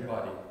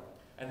everybody.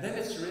 And then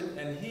it's written,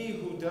 and he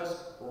who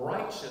does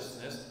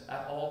righteousness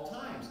at all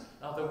times.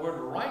 Now the word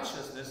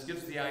righteousness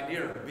gives the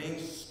idea of being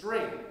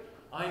straight.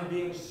 I'm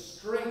being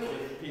straight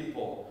with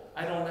people.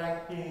 I don't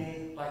act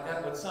like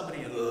that with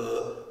somebody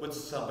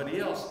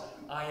else.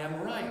 I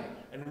am right.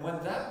 And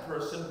when that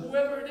person,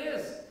 whoever it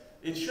is,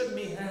 it shouldn't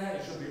be,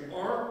 it should be,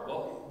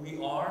 well,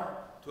 we are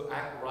to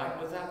act right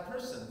with that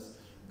person.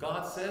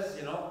 God says,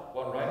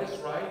 what right is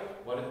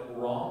right, what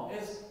wrong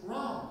is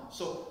wrong.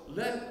 So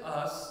let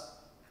us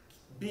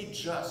be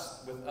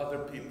just with other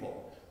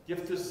people.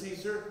 Give to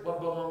Caesar what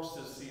belongs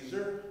to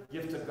Caesar.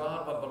 Give to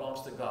God what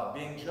belongs to God.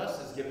 Being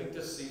just is giving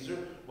to Caesar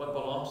what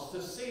belongs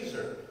to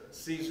Caesar.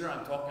 Caesar,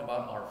 I'm talking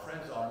about our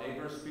friends, our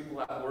neighbors,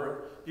 people at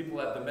work, people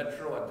at the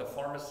metro, at the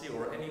pharmacy,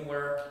 or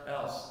anywhere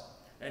else.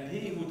 And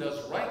he who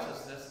does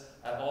righteousness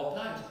at all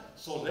times.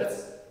 So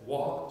let's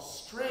walk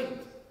straight.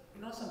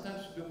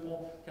 Sometimes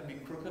people can be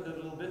crooked a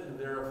little bit in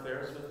their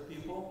affairs with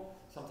people.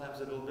 Sometimes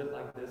a little bit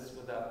like this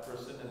with that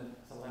person, and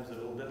sometimes a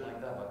little bit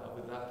like that, but not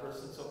with that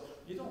person. So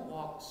you don't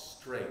walk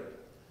straight.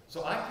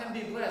 So I can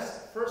be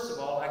blessed. First of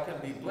all, I can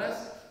be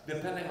blessed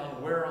depending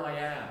on where I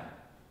am.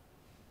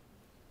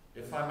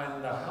 If I'm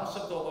in the house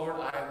of the Lord,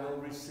 I will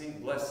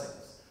receive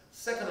blessings.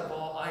 Second of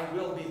all, I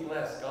will be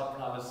blessed, God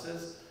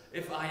promises,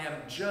 if I am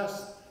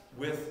just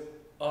with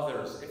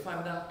others. If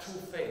I'm not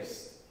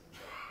two-faced.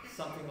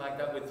 Something like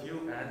that with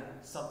you and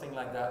something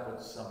like that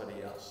with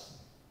somebody else.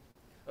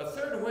 A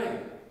third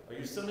way. Are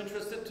you still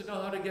interested to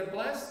know how to get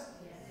blessed?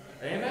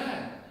 Yes.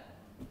 Amen.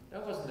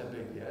 That wasn't a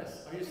big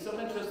yes. Are you still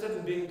interested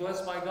in being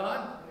blessed by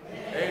God?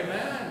 Yes.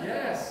 Amen.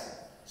 Yes.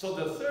 So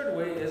the third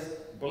way is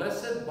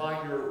blessed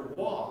by your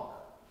walk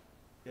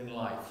in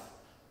life.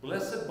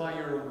 Blessed by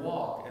your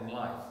walk in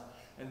life.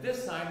 And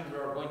this time we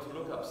are going to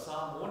look up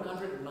Psalm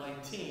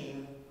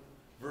 119,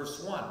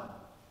 verse 1.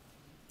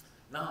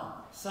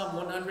 Now, Psalm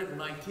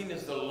 119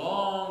 is the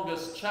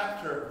longest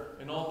chapter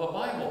in all the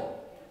Bible.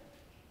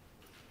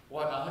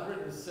 What,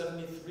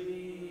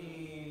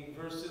 173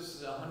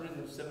 verses,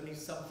 170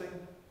 something?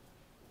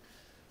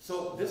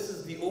 So this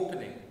is the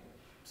opening.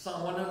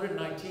 Psalm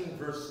 119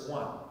 verse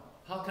 1.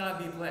 How can I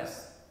be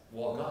blessed?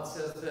 Well, God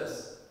says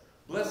this.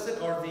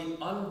 Blessed are the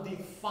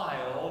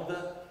undefiled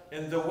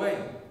in the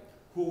way,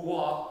 who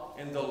walk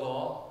in the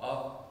law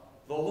of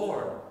the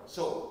Lord.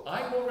 So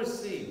I will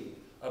receive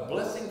a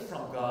blessing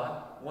from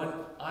God when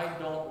I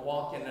don't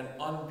walk in an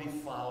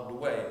undefiled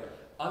way.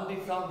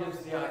 Undefiled gives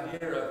the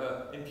idea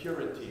of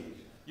impurity.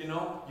 You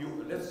know,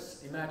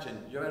 let's imagine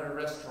you're at a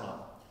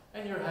restaurant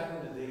and you're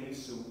having the daily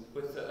soup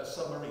with a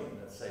submarine,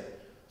 let's say.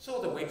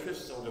 So the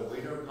waitress or the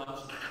waiter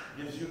comes,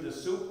 gives you the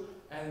soup,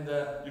 and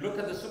you look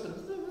at the soup and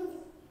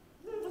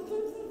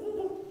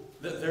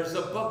there's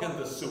a bug in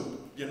the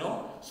soup, you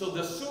know? So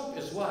the soup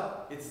is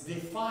what? It's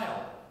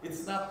defiled.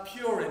 It's not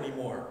pure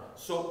anymore.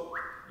 So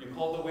you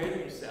call the waiter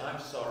and you say, I'm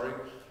sorry,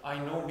 I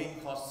know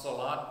meat costs a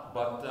lot,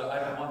 but I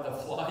don't want the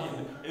fly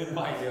in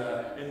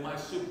my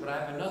soup, but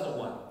I have another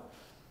one.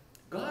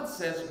 God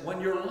says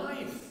when your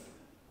life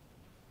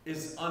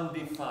is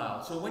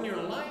undefiled, so when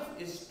your life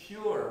is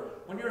pure,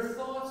 when your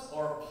thoughts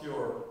are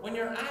pure, when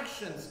your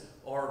actions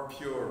are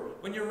pure,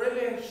 when your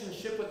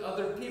relationship with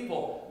other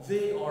people,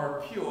 they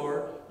are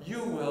pure,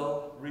 you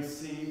will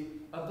receive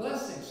a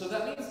blessing. So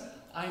that means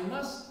I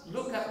must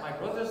look at my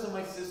brothers and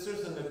my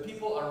sisters and the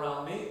people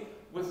around me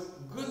with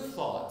good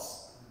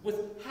thoughts,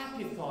 with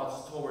happy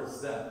thoughts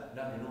towards them.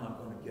 Now, you know, I'm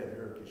going to get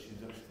her because she's,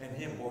 and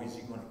him, boy, is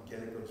he going to get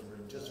it because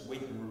we're just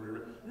waiting.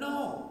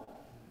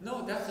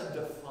 No, that's a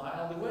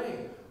defiled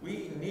way.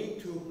 We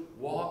need to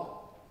walk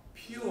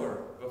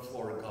pure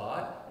before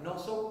God and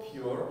also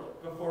pure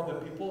before the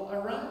people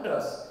around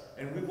us,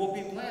 and we will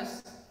be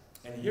blessed.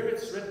 And here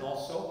it's written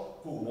also,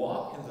 who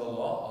walk in the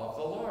law of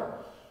the Lord.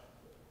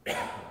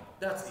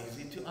 That's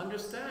easy to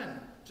understand.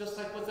 Just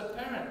like with a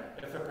parent.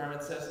 If a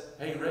parent says,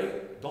 hey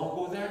Ray, don't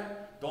go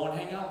there, don't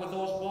hang out with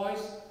those boys,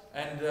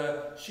 and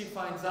she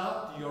finds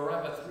out you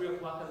arrive at 3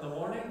 o'clock in the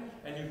morning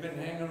and you've been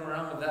hanging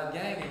around with that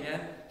gang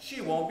again, she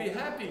won't be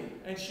happy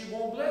and she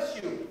won't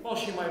bless you. Well,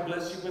 she might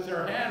bless you with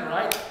her hand,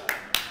 right?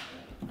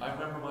 I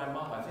remember my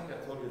mom, I think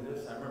I told you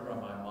this, I remember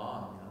my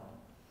mom, you know,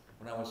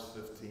 when I was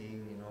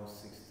 15, you know,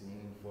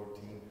 16,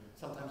 14,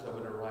 sometimes I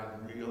would arrive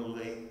real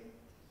late,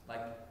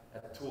 like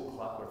at 2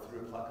 o'clock or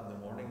 3 o'clock in the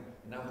morning,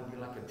 and I would be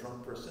like a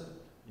drunk person,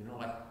 you know,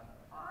 like,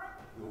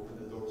 you open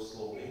the door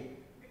slowly,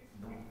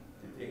 you know,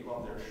 they take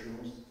off their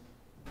shoes,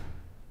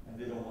 and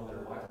they don't want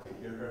their wife to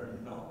hear her,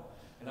 you know,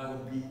 and I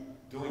would be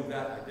doing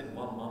that. I didn't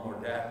want mom or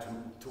dad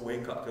to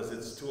wake up because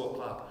it's 2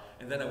 o'clock,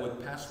 and then I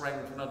would pass right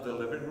in front of the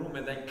living room,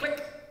 and then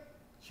click,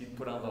 she'd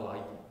put on the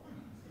light.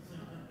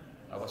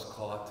 I was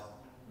caught.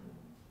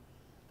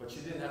 But she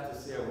didn't have to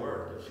say a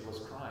word because she was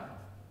crying.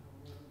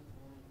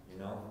 You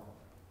know?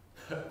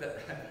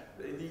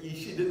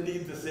 She didn't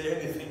need to say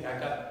anything. I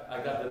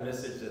got the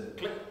message and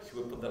click, she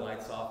would put the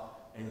lights off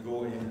and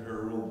go in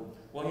her room.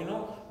 Well, you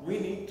know, we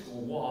need to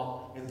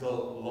walk in the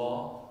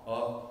law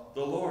of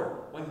the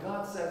Lord. When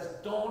God says,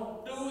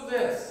 don't do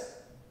this,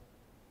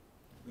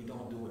 we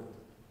don't do it.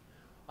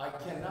 I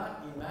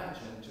cannot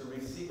imagine to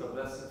receive a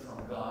blessing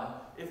from God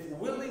if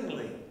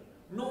willingly,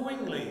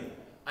 knowingly,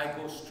 I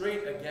go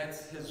straight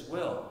against His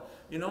will.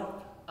 You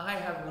know, I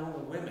have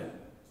known women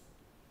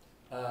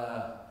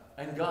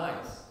and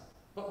guys,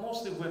 but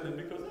mostly women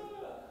because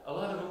a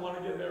lot of them want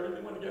to get married,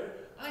 they want to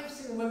get... I've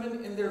seen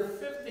women in their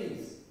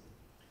 50s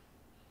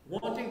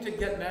wanting to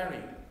get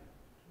married,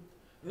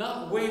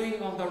 not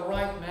waiting on the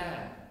right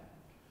man,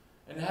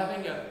 and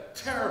having a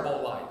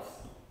terrible life.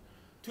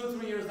 2 or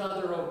 3 years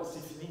down the road,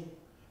 c'est fini.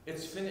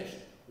 It's finished.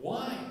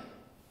 Why?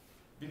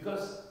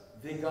 Because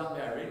they got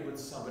married with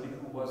somebody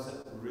who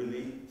wasn't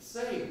really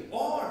saved.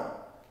 Or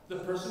the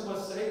person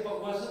was saved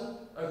but wasn't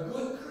a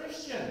good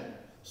Christian.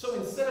 So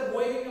instead of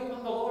waiting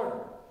upon the Lord,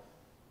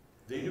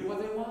 they do what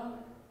they want.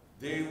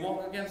 They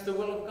walk against the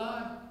will of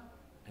God.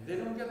 And they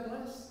don't get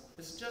blessed.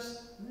 It's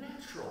just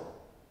natural.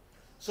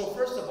 So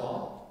first of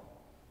all,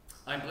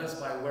 I'm blessed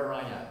by where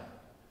I am.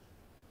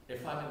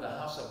 If I'm in the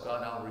house of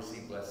God, I'll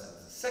receive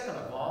blessings. Second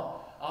of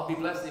all, I'll be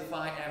blessed if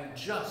I am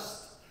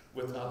just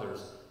with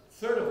others.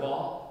 Third of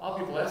all, I'll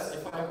be blessed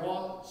if I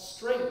walk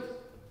straight,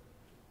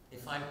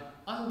 if I'm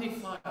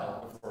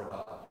undefiled before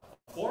God.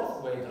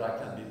 Fourth way that I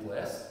can be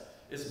blessed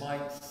is by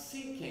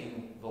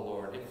seeking the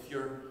Lord. If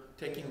you're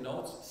taking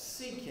notes,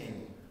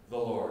 seeking the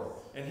Lord.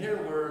 And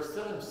here we're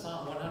still in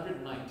Psalm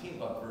 119,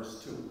 but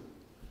verse 2.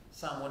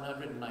 Psalm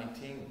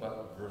 119,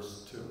 but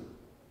verse 2.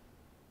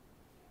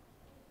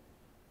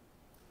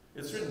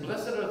 It's written,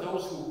 blessed are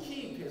those who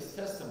keep His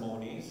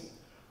testimonies,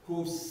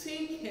 who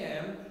seek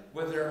Him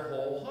with their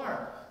whole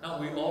heart. Now,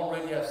 we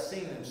already have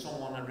seen in Psalm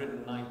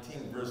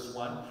 119, verse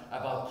 1,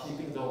 about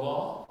keeping the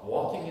law,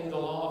 walking in the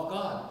law of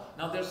God.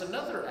 Now, there's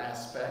another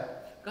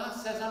aspect. God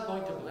says, I'm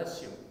going to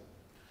bless you.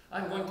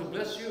 I'm going to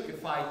bless you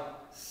if I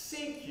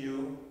seek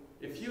you,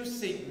 if you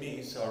seek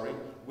me,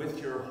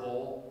 with your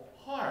whole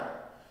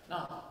heart.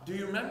 Now, do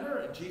you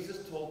remember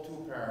Jesus told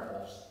 2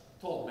 parables?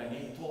 Told many,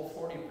 He told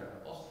 40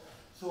 parables.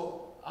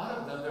 So, out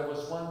of them, there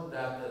was one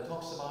that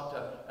talks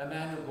about a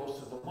man who goes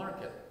to the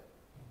market.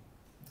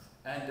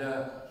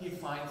 And he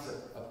finds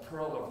a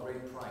pearl of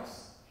great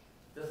price.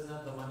 Doesn't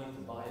have the money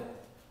to buy it.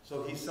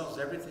 So he sells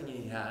everything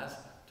he has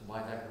to buy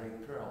that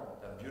great pearl,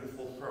 that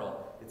beautiful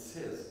pearl. It's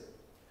his.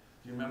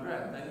 Do you remember?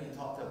 And then he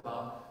talked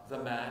about the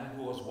man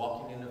who was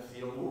walking in the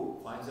field, who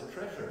finds a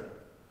treasure.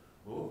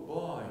 Oh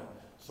boy.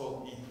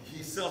 So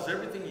he sells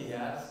everything he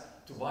has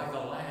to buy the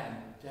land,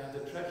 to have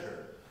the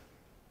treasure.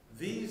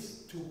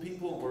 These two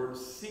people were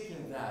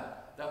seeking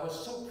that. That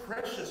was so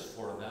precious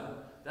for them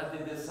that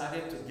they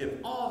decided to give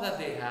all that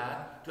they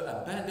had,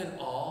 to abandon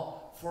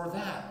all for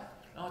that.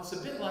 Now it's a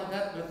bit like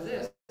that with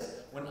this.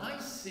 When I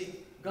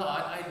seek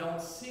God, I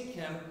don't seek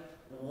Him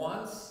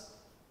once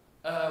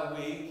a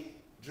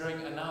week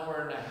during an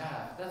hour and a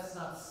half. That's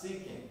not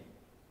seeking.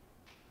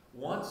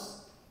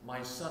 Once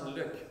my son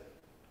Luc,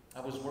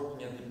 I was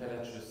working at the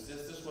Palais de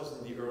Justice. This was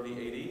in the early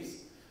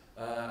 80s.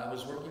 I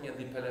was working at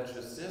the Palais de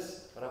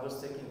Justice, but I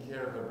was taking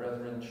care of a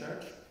brethren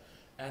church,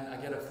 and I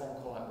get a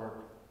phone call at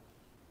work.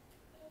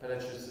 Palais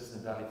de Justice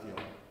in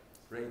Valleyfield.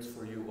 Great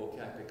for you.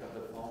 Okay, I pick up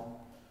the phone,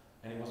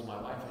 and it was my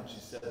wife, and she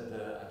said,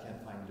 I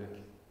can't find Luc.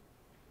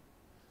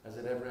 Has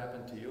it ever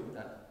happened to you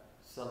that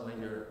suddenly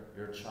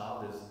your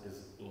child is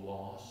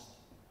lost?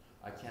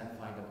 I can't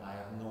find him. I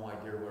have no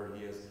idea where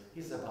he is.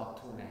 He's about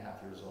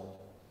 2.5 years old.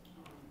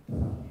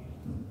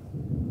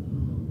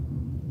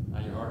 Now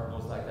your heart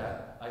goes like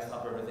that. I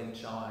stop everything.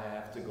 Ciao, I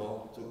have to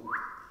go.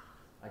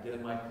 I get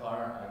in my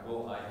car, I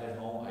go, I head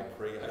home, I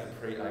pray.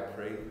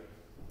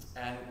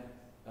 And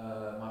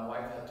my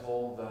wife had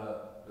told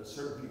the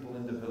certain people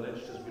in the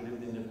village, because we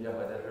lived in India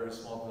by that very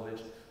small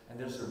village, and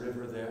there's a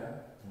river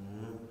there.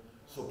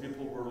 So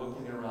people were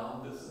looking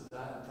around, this and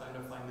that, and trying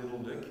to find little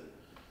Luc,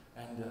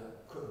 and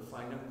couldn't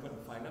find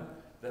him.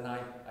 Then I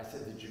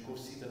said, did you go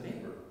see the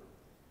neighbor?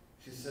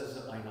 She says,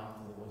 I knocked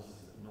and there was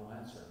no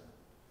answer.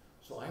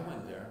 So I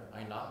went there,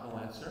 I knocked, no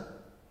answer.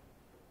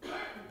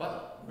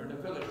 But we're in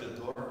the village,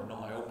 the door,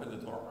 I opened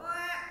the door.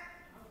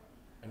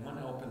 And when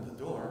I opened the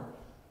door,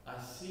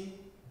 I see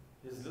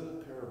his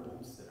little pair of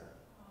boots there.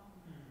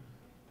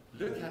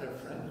 Luc had a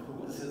friend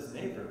who was his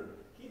neighbor.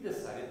 He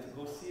decided to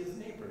go see his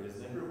neighbor. His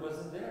neighbor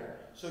wasn't there.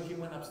 So he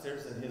went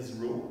upstairs in his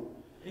room,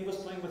 and he was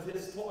playing with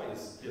his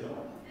toys,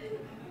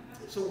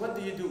 So what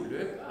do?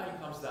 Luc,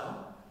 he comes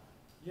down.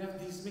 You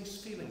have these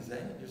mixed feelings, eh?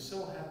 You're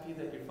so happy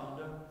that you found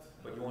him,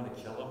 but you want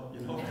to kill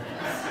him,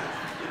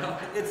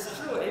 It's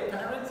true, eh,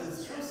 parents?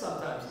 It's true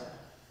sometimes.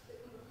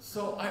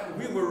 So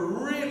we were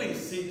really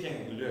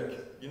seeking Luc,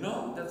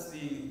 that's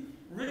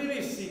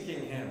really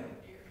seeking Him.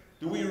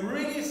 Do we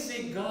really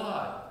seek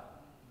God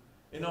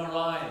in our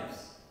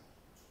lives?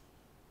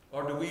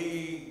 Or do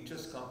we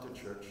just come to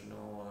church,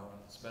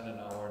 spend an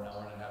hour and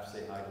a half,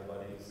 say hi to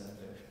buddies, and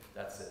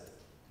that's it?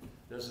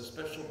 There's a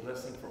special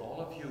blessing for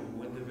all of you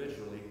who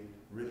individually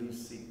really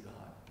seek God.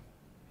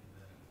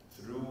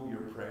 Through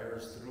your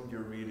prayers, through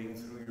your reading,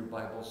 through your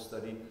Bible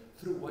study,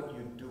 through what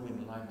you do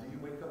in life. Do you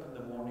wake up in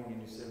the morning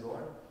and you say,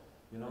 Lord,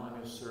 I'm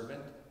your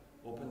servant.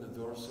 Open the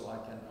door so I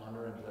can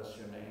honor and bless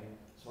your name,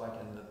 so I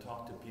can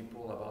talk to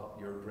people about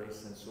your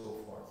grace and so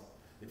forth.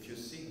 If you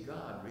seek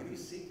God, really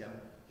seek Him,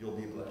 you'll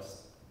be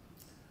blessed.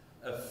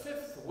 A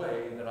fifth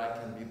way that I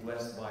can be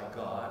blessed by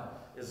God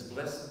is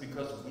blessed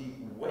because we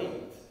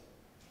wait.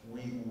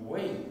 We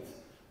wait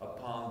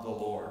upon the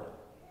Lord.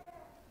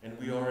 And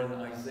we are in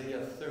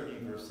Isaiah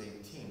 30, verse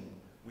 18.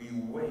 We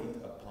wait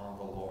upon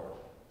the Lord.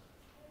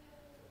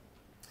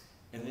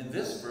 And in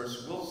this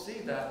verse, we'll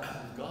see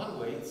that God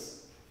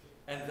waits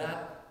and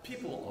that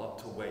people ought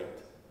to wait.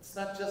 It's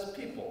not just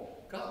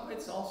people. God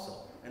waits also.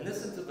 And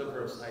listen to the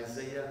verse,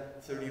 Isaiah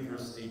 30,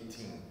 verse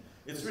 18.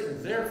 It's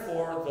written,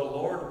 therefore the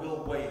Lord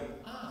will wait.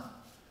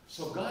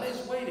 So God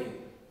is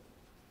waiting.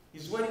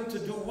 He's waiting to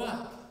do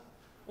what?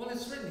 Well,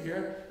 it's written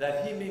here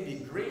that He may be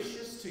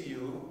gracious to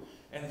you,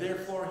 and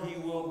therefore He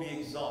will be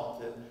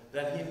exalted,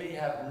 that He may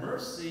have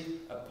mercy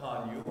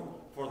upon you,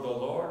 for the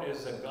Lord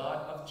is a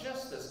God of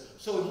justice.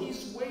 So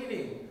He's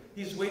waiting.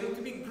 He's waiting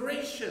to be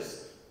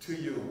gracious to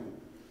you.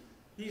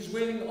 He's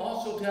waiting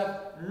also to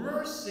have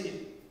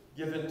mercy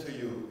given to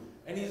you.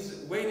 And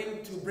He's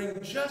waiting to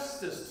bring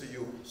justice to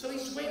you. So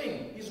He's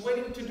waiting. He's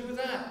waiting to do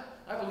that.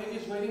 I believe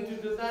He's waiting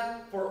to do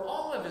that for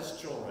all of His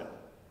children.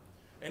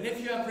 And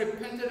if you have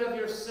repented of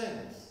your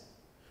sins,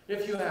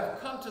 if you have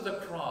come to the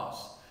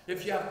cross,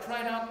 if you have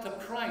cried out to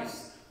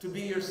Christ to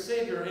be your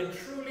Savior and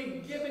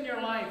truly given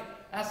your life,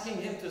 asking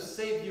Him to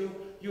save you,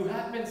 you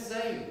have been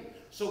saved.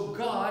 So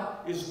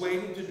God is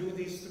waiting to do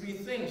these three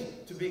things: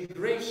 to be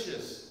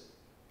gracious,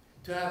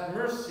 to have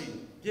mercy,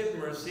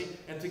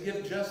 and to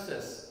give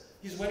justice.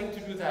 He's waiting to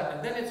do that.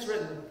 And then it's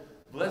written,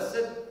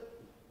 blessed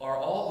are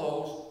all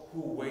those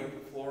who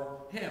wait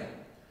for Him.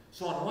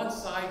 So on one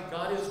side,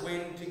 God is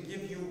waiting to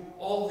give you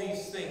all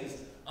these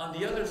things. On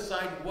the other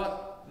side,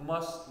 what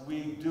must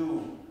we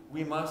do?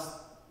 We must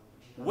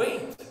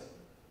wait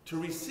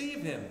to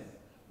receive Him.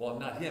 Well,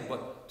 not Him,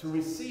 but to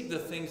receive the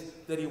things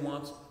that He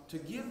wants to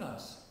give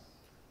us.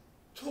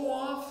 Too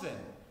often,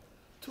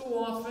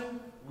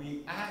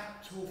 we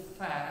act too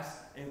fast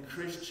in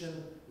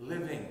Christian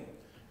living.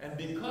 And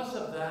because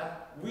of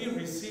that, we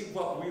receive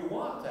what we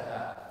want to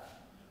have.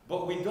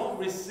 But we don't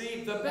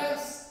receive the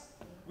best.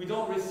 we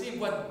don't receive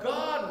what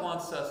God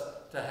wants us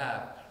to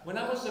have. When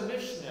I was a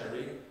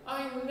missionary,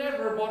 I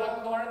never bought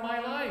a car in my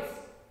life.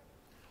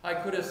 I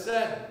could have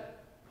said,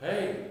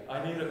 hey,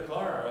 I need a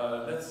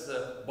car, let's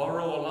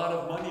borrow a lot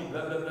of money,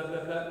 blah, blah, blah,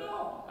 blah, blah.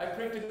 No, I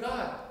prayed to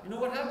God. You know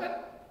what happened?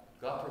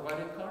 God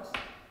provided cars.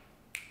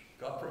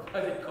 God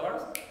provided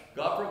cars.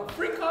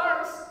 Free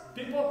cars.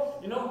 People,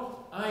 you know,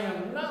 I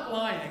am not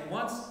lying.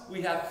 Once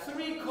we had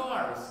 3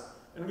 cars,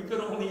 and we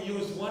could only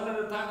use one at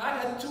a time. I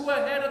had 2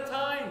 ahead of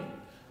time.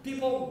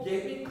 People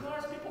gave me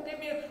cars. People gave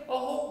me a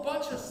whole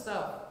bunch of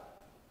stuff.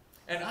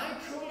 And I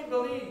truly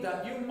believe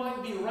that you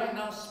might be right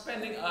now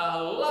spending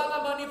a lot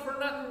of money for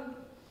nothing.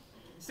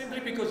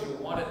 Simply because you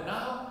want it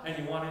now and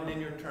you want it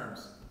in your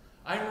terms.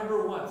 I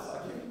remember once,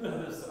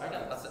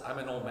 I'm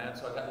an old man,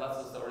 so I got lots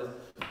of stories.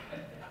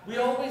 We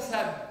always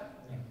had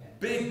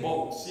big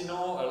boats, you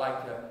know,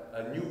 like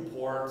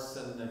Newports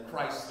and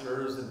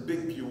Chryslers and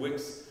big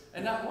Buicks.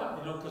 And that one,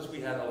 you know, because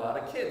we had a lot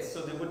of kids,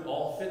 so they would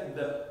all fit in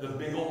the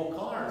big old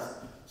cars.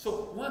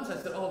 So once I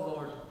said, oh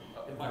Lord,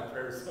 in my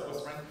prayers, I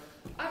was praying,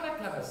 I'd like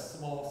to have a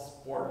small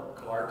sport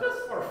car,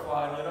 just for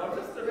fun, you know,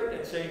 just to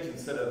make a change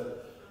instead of,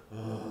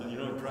 you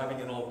know, driving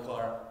an old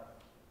car.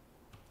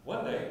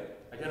 One day,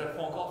 I get a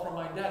phone call from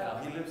my dad. Now,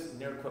 he lives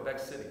near Quebec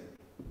City.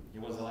 He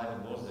was alive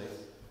in those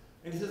days.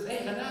 And he says,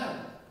 hey,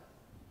 Renan.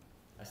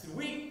 I said,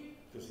 oui,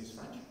 because he's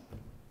French.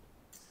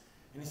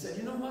 And he said,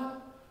 you know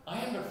what? I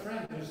have a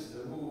friend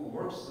who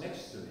works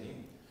next to me,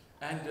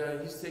 and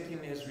he's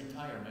taking his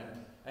retirement,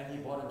 and he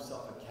bought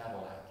himself a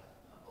Cadillac.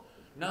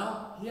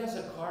 Now, he has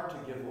a car to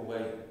give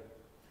away.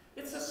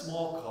 It's a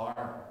small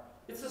car.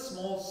 It's a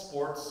small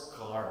sports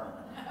car.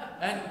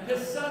 And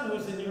his son,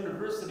 who's in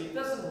university,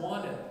 doesn't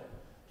want it.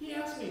 He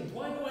asked me,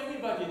 do I know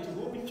anybody to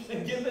whom he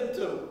can give it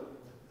to?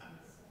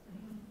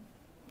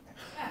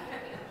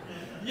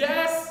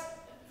 Yes!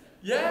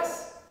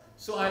 Yes!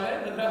 So I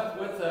ended up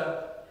with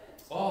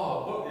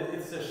look,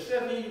 it's a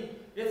Chevy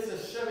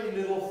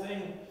little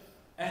thing.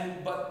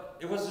 But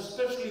it was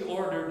especially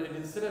ordered, and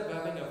instead of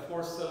having a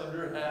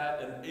 4-cylinder,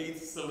 had an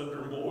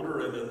 8-cylinder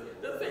motor in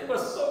it. The thing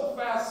was so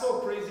fast, so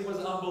crazy, it was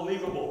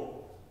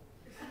unbelievable.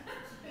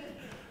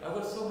 I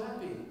was so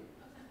happy.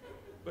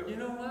 But you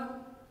know what?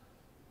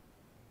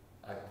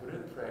 I put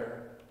in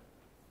prayer,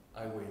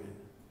 I waited.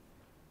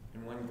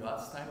 And when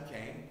God's time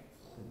came,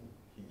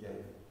 He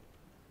gave.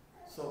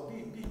 So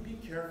be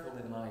careful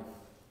in life.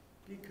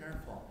 Be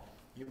careful.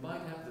 You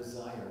might have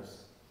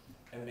desires.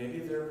 And maybe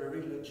they're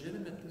very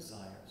legitimate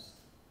desires.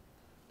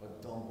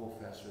 But don't go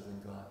faster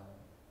than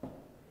God.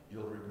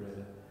 You'll regret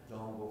it.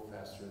 Don't go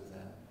faster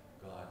than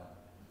God.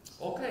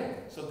 Okay,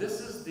 so this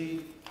is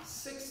the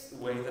 6th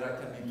way that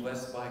I can be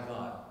blessed by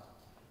God.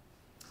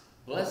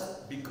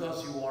 Blessed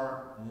because you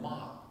are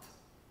mocked.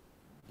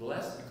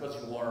 Blessed because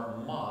you are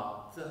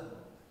mocked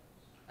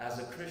as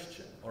a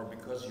Christian, or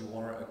because you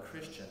are a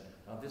Christian.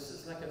 Now this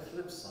is like a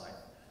flip side.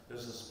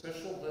 There's a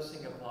special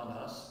blessing upon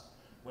us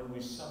when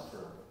we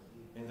suffer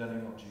in the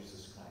name of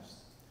Jesus Christ.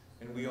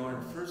 And we are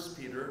in 1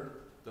 Peter,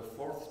 the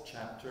 4th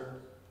chapter,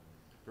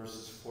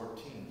 verses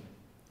 14.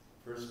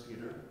 1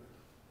 Peter,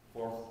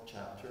 4th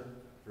chapter,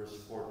 verse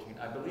 14.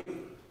 I believe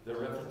the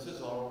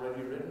references are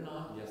already written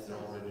on. Yes, they're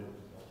already written.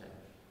 Okay.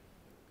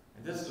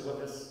 And this is what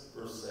this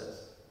verse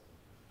says.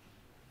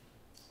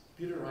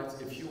 Peter writes,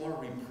 if you are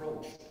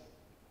reproached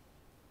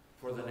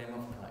for the name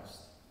of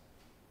Christ,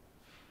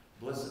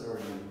 blessed are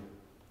you.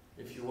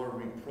 If you are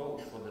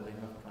reproached for the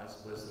name of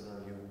Christ, blessed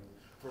are you.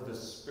 For the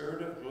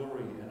Spirit of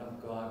glory and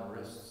of God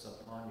rests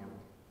upon you.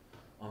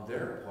 On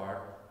their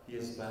part, He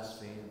is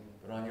blasphemed,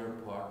 but on your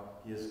part,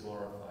 He is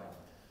glorified.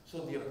 So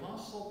the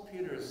Apostle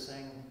Peter is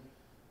saying,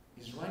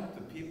 he's writing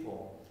to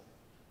people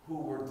who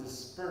were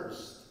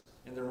dispersed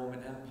in the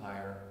Roman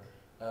Empire.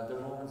 The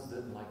Romans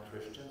didn't like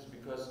Christians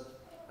because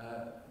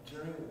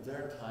during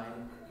their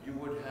time, you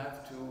would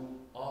have to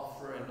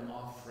offer an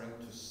offering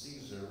to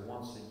Caesar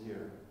once a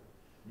year.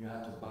 You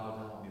had to bow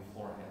down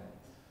before him.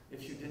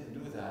 If you didn't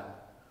do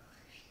that,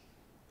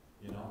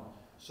 you know,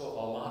 so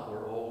a lot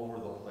were all over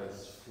the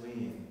place,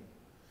 fleeing.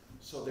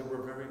 So they were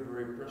very,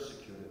 very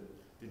persecuted.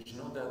 Did you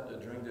know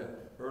that during the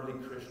early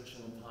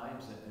Christian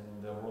times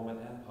in the Roman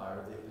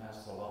Empire, they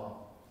passed a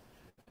law?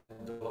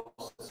 And the law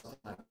said something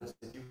like this: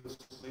 if you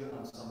squeal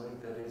on somebody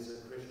that is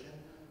a Christian,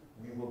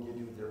 we will give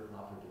you their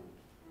property.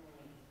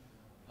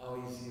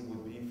 How easy it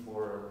would be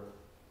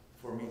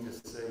for me to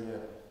say,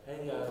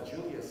 hey,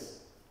 Julius,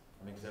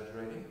 I'm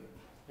exaggerating.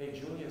 Hey,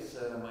 Julius,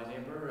 my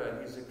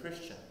neighbor, he's a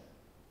Christian.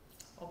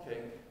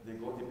 Okay, they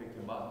go, they pick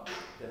him up.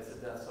 That's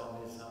it, that's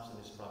all. His house and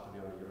his property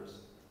are yours.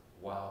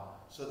 Wow.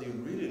 So they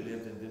really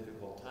lived in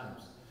difficult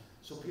times.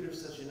 So Peter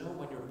says, you know,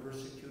 when you're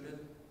persecuted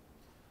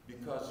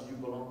because you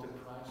belong to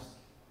Christ,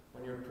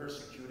 when you're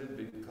persecuted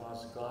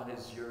because God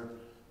is your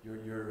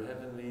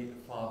heavenly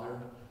Father,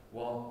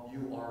 well,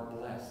 you are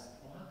blessed.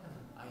 Well, how can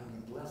I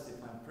be blessed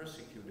if I'm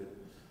persecuted?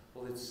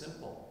 Well, it's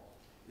simple.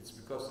 It's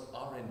because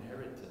our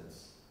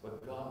inheritance,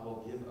 what God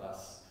will give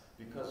us,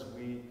 because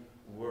we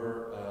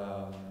were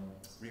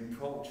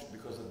reproached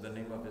because of the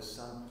name of His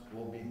Son,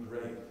 will be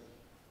great.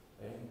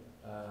 Okay?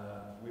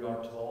 we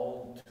are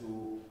told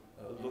to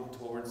look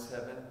towards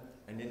heaven,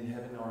 and in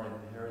heaven our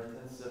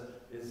inheritance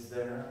is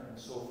there, and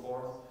so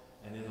forth,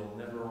 and it'll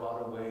never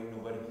rot away,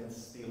 nobody can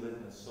steal it,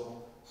 and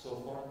so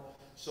forth.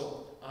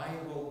 So I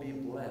will be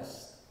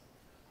blessed.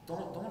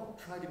 Don't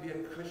try to be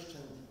a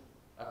Christian,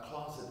 a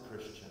closet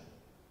Christian.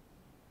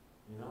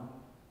 You know?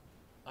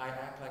 I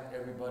act like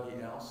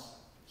everybody else,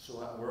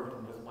 so at work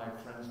and with my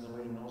friends,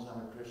 nobody knows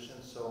I'm a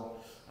Christian, so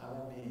I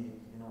won't be,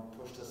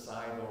 pushed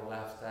aside or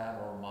laughed at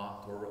or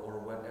mocked or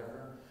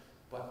whatever.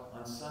 But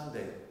on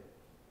Sunday,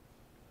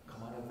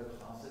 come out of the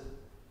closet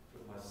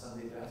with my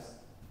Sunday best,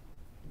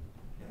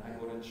 and I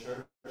go to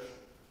church.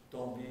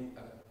 Don't be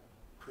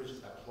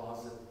a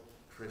closet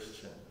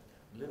Christian.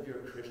 Live your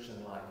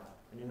Christian life.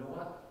 And you know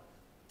what?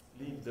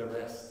 Leave the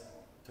rest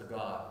to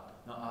God.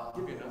 Now, I'll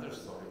give you another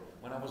story.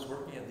 When I was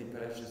working at the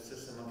Palais de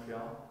Justice in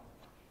Montreal,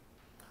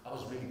 I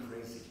was really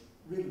crazy.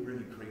 Really,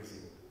 really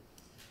crazy.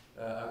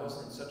 I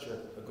wasn't such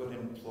a good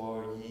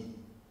employee.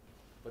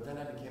 But then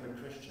I became a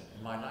Christian,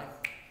 and my life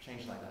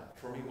changed like that.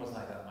 For me, it was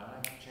like that. My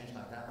life changed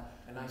like that.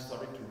 And I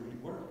started to really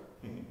work.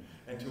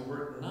 And to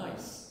work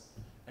nice.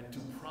 And to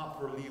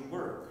properly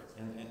work.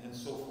 And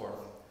so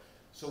forth.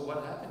 So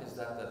what happened is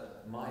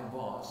that my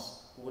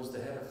boss, who was the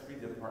head of 3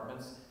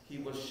 departments, he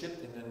was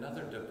shipped in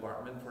another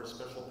department for a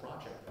special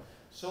project.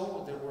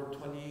 So there were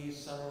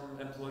 20-some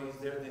employees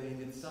there. They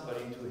needed somebody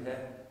to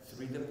head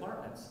 3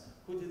 departments.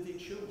 Who did they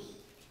choose?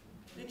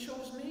 They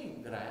chose me.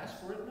 Did I ask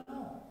for it?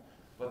 No.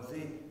 But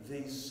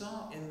they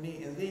saw in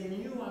me, and they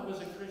knew I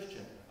was a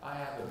Christian. I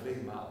have a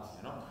big mouth,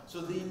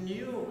 So they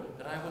knew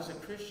that I was a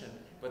Christian.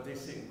 But they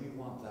say, we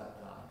want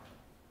that guy.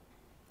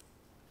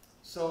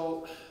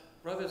 So,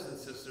 brothers and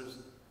sisters,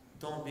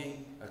 don't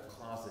be a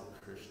closet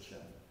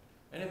Christian.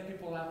 And if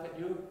people laugh at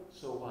you,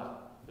 so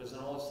what? There's an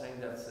old saying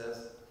that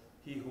says,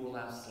 he who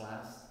laughs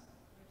last,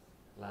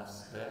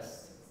 laughs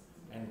best,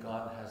 and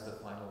God has the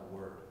final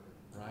word,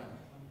 right?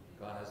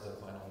 God has the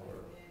final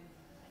word.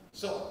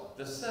 So,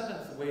 the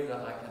 7th way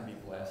that I can be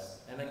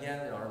blessed, and again,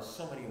 there are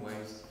so many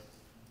ways.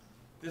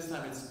 This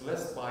time it's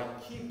blessed by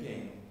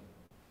keeping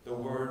the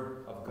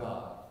word of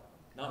God.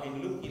 Now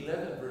in Luke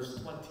 11 verse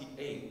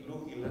 28,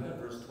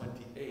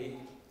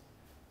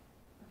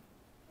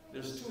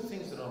 there's 2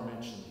 things that are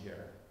mentioned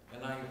here.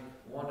 And I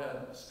want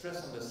to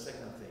stress on the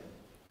second thing.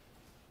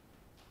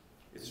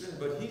 It's written,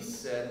 but he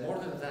said, more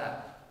than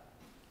that,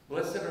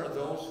 blessed are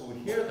those who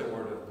hear the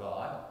word of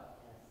God.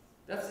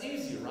 That's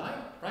easy, right?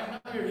 Right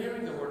now you're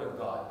hearing the word of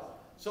God.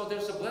 So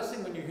there's a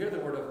blessing when you hear the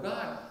word of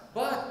God.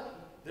 But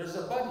there's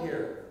a but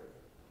here.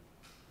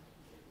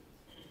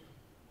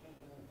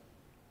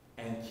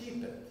 And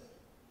keep it.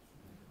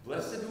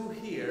 Blessed who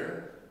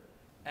hear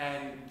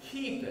and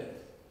keep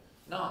it.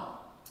 Now,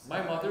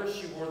 my mother,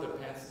 she wore the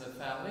pants in the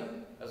family,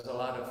 as a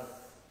lot of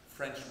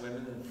French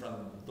women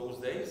from those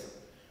days.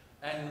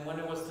 And when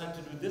it was time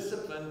to do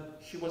discipline,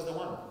 she was the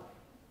one.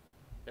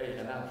 Hey,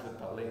 and I should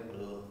parler.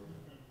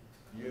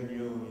 You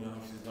knew,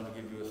 she's going to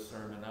give you a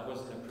sermon. I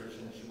wasn't a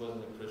Christian, she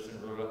wasn't a Christian.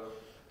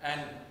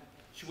 And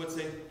she would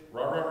say,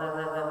 rah, rah, rah,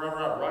 rah, rah,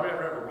 rah, rah, rah,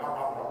 rah,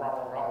 rah, rah,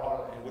 rah, rah,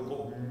 rah, and would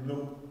go,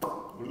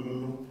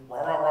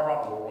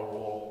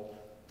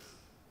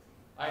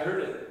 I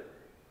heard it.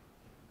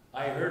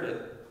 I heard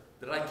it.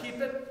 Did I keep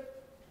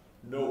it?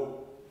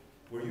 No.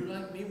 Were you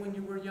like me when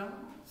you were young?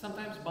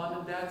 Sometimes mom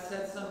and dad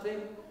said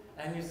something,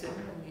 and you said,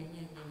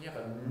 yeah,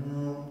 but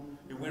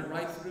it went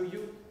right through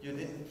you. You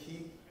didn't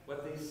keep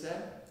what they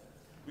said.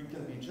 We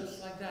can be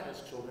just like that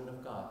as children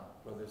of God,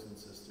 brothers and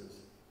sisters.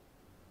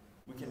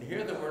 We can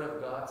hear the word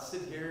of God,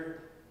 sit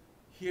here,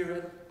 hear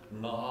it,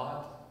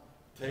 nod,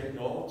 take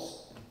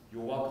notes. You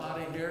walk out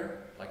of here,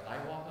 like I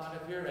walk out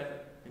of here, and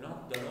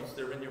the notes,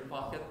 they're in your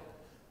pocket,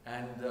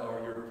 and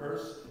or your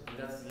purse, and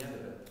that's the end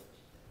of it.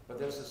 But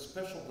there's a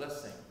special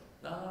blessing,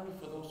 not only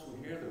for those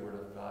who hear the word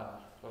of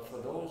God, but for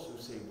those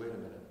who say, wait a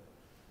minute.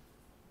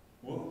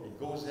 Whoop, it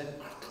goes in,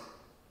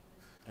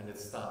 and it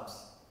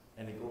stops,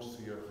 and it goes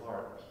to your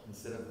heart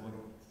instead of going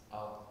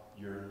out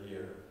your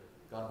ear.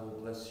 God will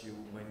bless you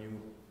when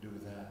you do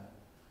that.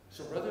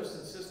 So brothers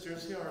and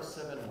sisters, here are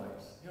 7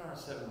 ways. Here are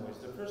 7 ways.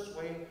 The first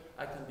way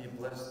I can be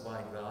blessed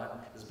by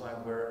God is by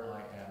where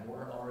I am.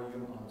 Where are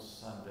you on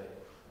Sunday?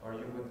 Are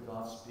you with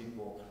God's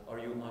people? Are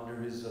you under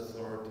His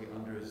authority,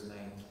 under His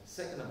name?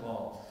 Second of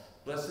all,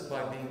 blessed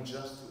by being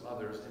just to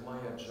others. Am I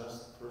a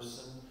just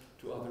person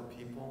to other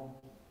people?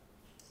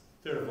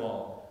 Third of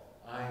all,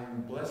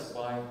 I'm blessed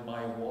by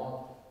my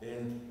walk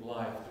in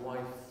life. Do I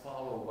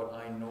follow what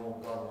I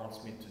know God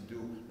wants me to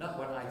do? Not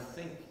what I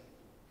think.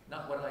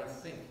 Not what I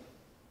think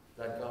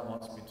that God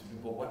wants me to do,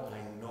 but what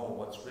I know,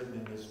 what's written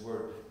in His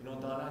Word.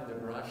 Donna in the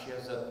garage, she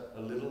has a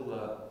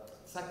little,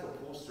 it's like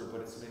a poster,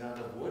 but it's made out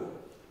of wood.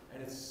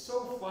 And it's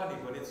so funny,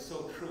 but it's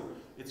so true.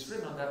 It's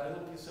written on that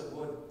little piece of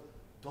wood,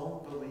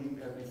 don't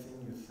believe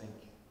everything you think.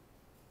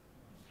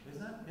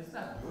 Isn't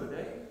that good,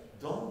 eh?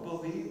 Don't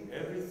believe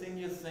everything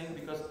you think,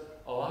 because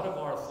a lot of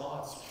our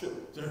thoughts,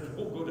 they're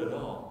no good at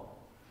all.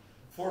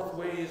 Fourth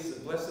way is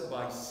blessed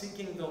by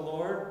seeking the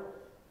Lord,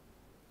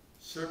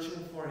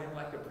 searching for Him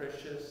like a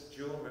precious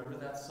jewel. Remember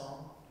that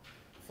song?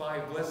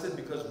 5, blessed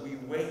because we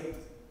wait.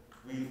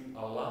 We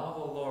allow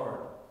the Lord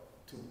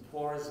to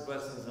pour His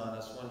blessings on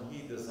us when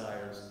He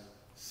desires.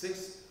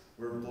 6,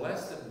 we're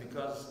blessed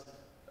because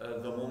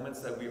the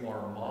moments that we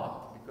are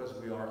mocked, because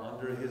we are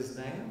under His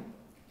name.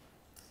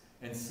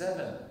 And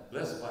 7,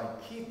 blessed by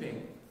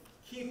keeping,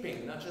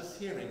 not just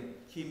hearing,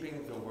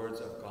 keeping the words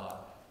of God.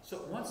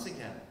 So once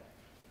again,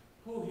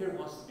 who here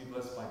wants to be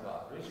blessed by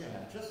God? Raise your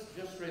hand.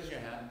 Just raise your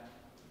hand.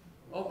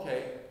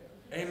 Okay.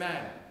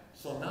 Amen.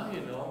 So now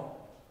you know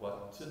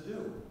what to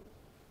do.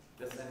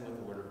 Let's end with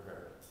a word of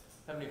prayer.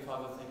 Heavenly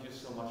Father, thank you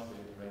so much for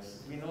your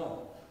grace. We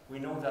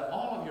know that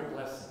all of your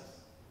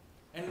blessings,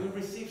 and we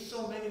receive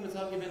so many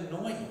without even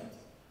knowing it,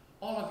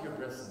 all of your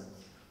blessings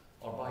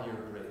are by your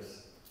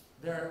grace.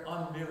 They're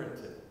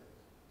unmerited.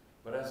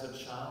 But as a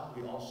child,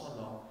 we also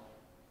know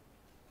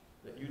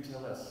that you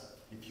tell us,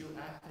 if you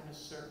act in a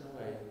certain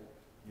way,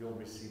 you'll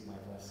receive my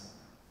blessing.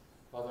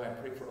 Father, I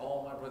pray for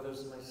all my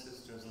brothers and my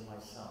sisters and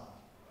myself,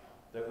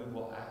 that we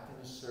will act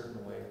in a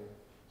certain way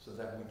so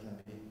that we can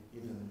be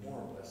even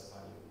more blessed by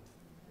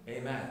you.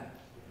 Amen.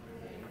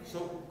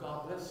 So,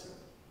 God bless you.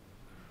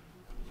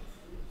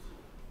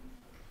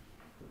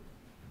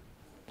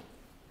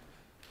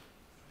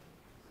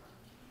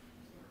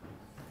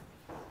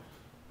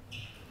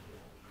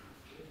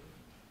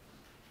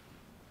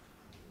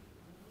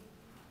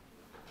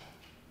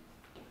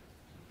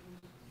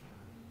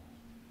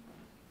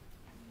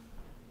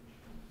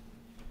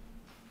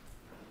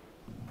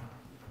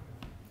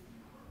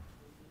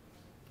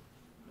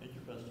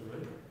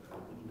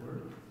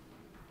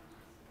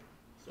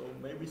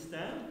 May we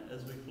stand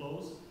as we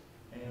close,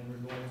 and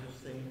we're going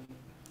to sing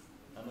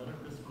another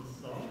Christmas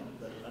song,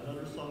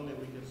 another song that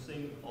we can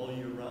sing all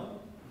year round.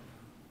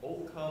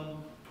 Oh,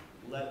 come,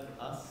 let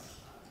us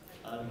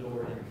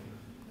adore Him.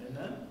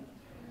 Amen.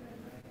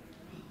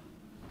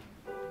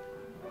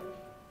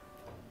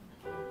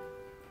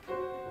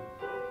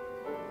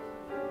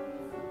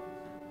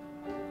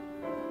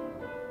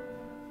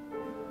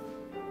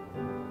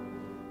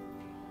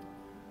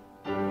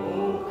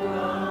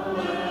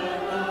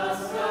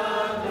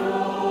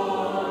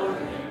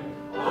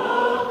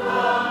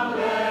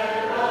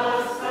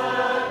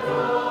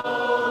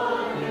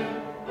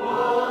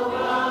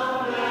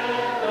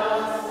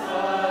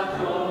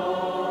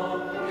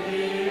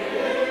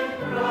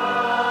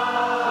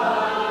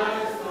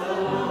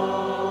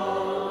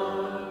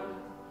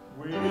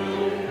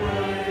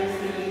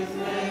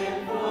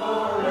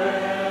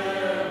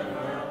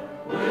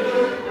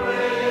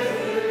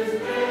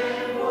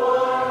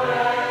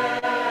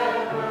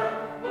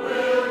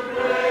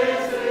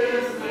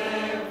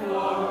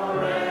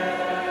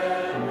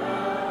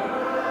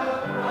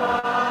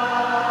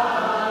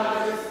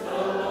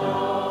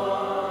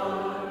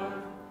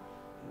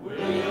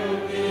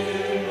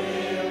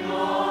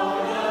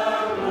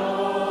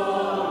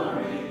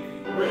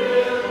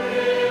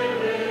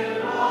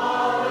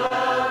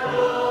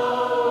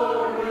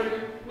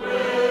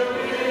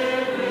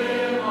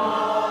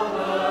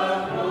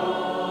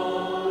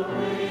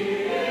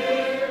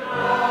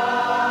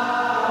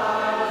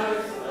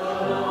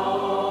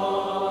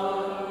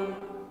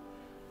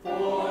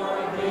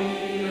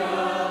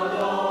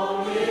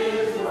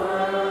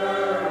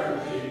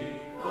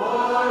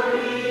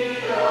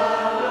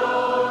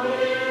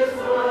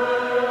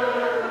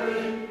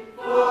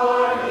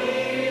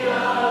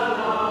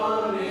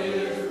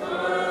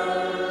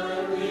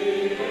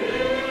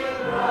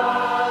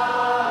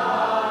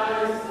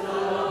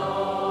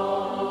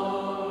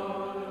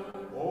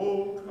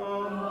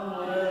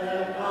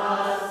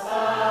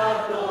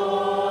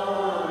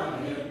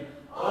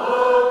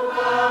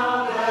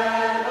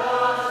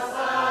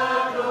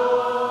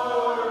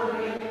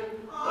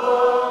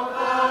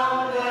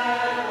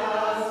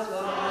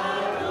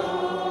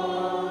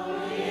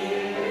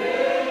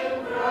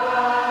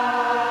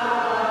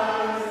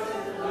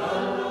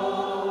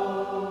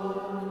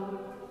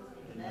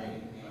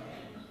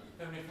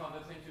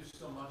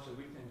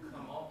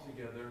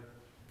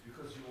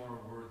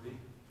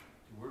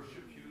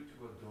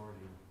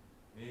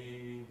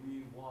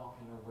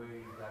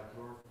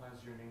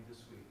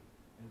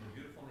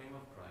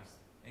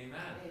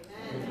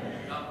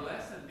 Amen. God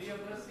bless and be a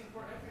blessing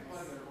for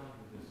everybody.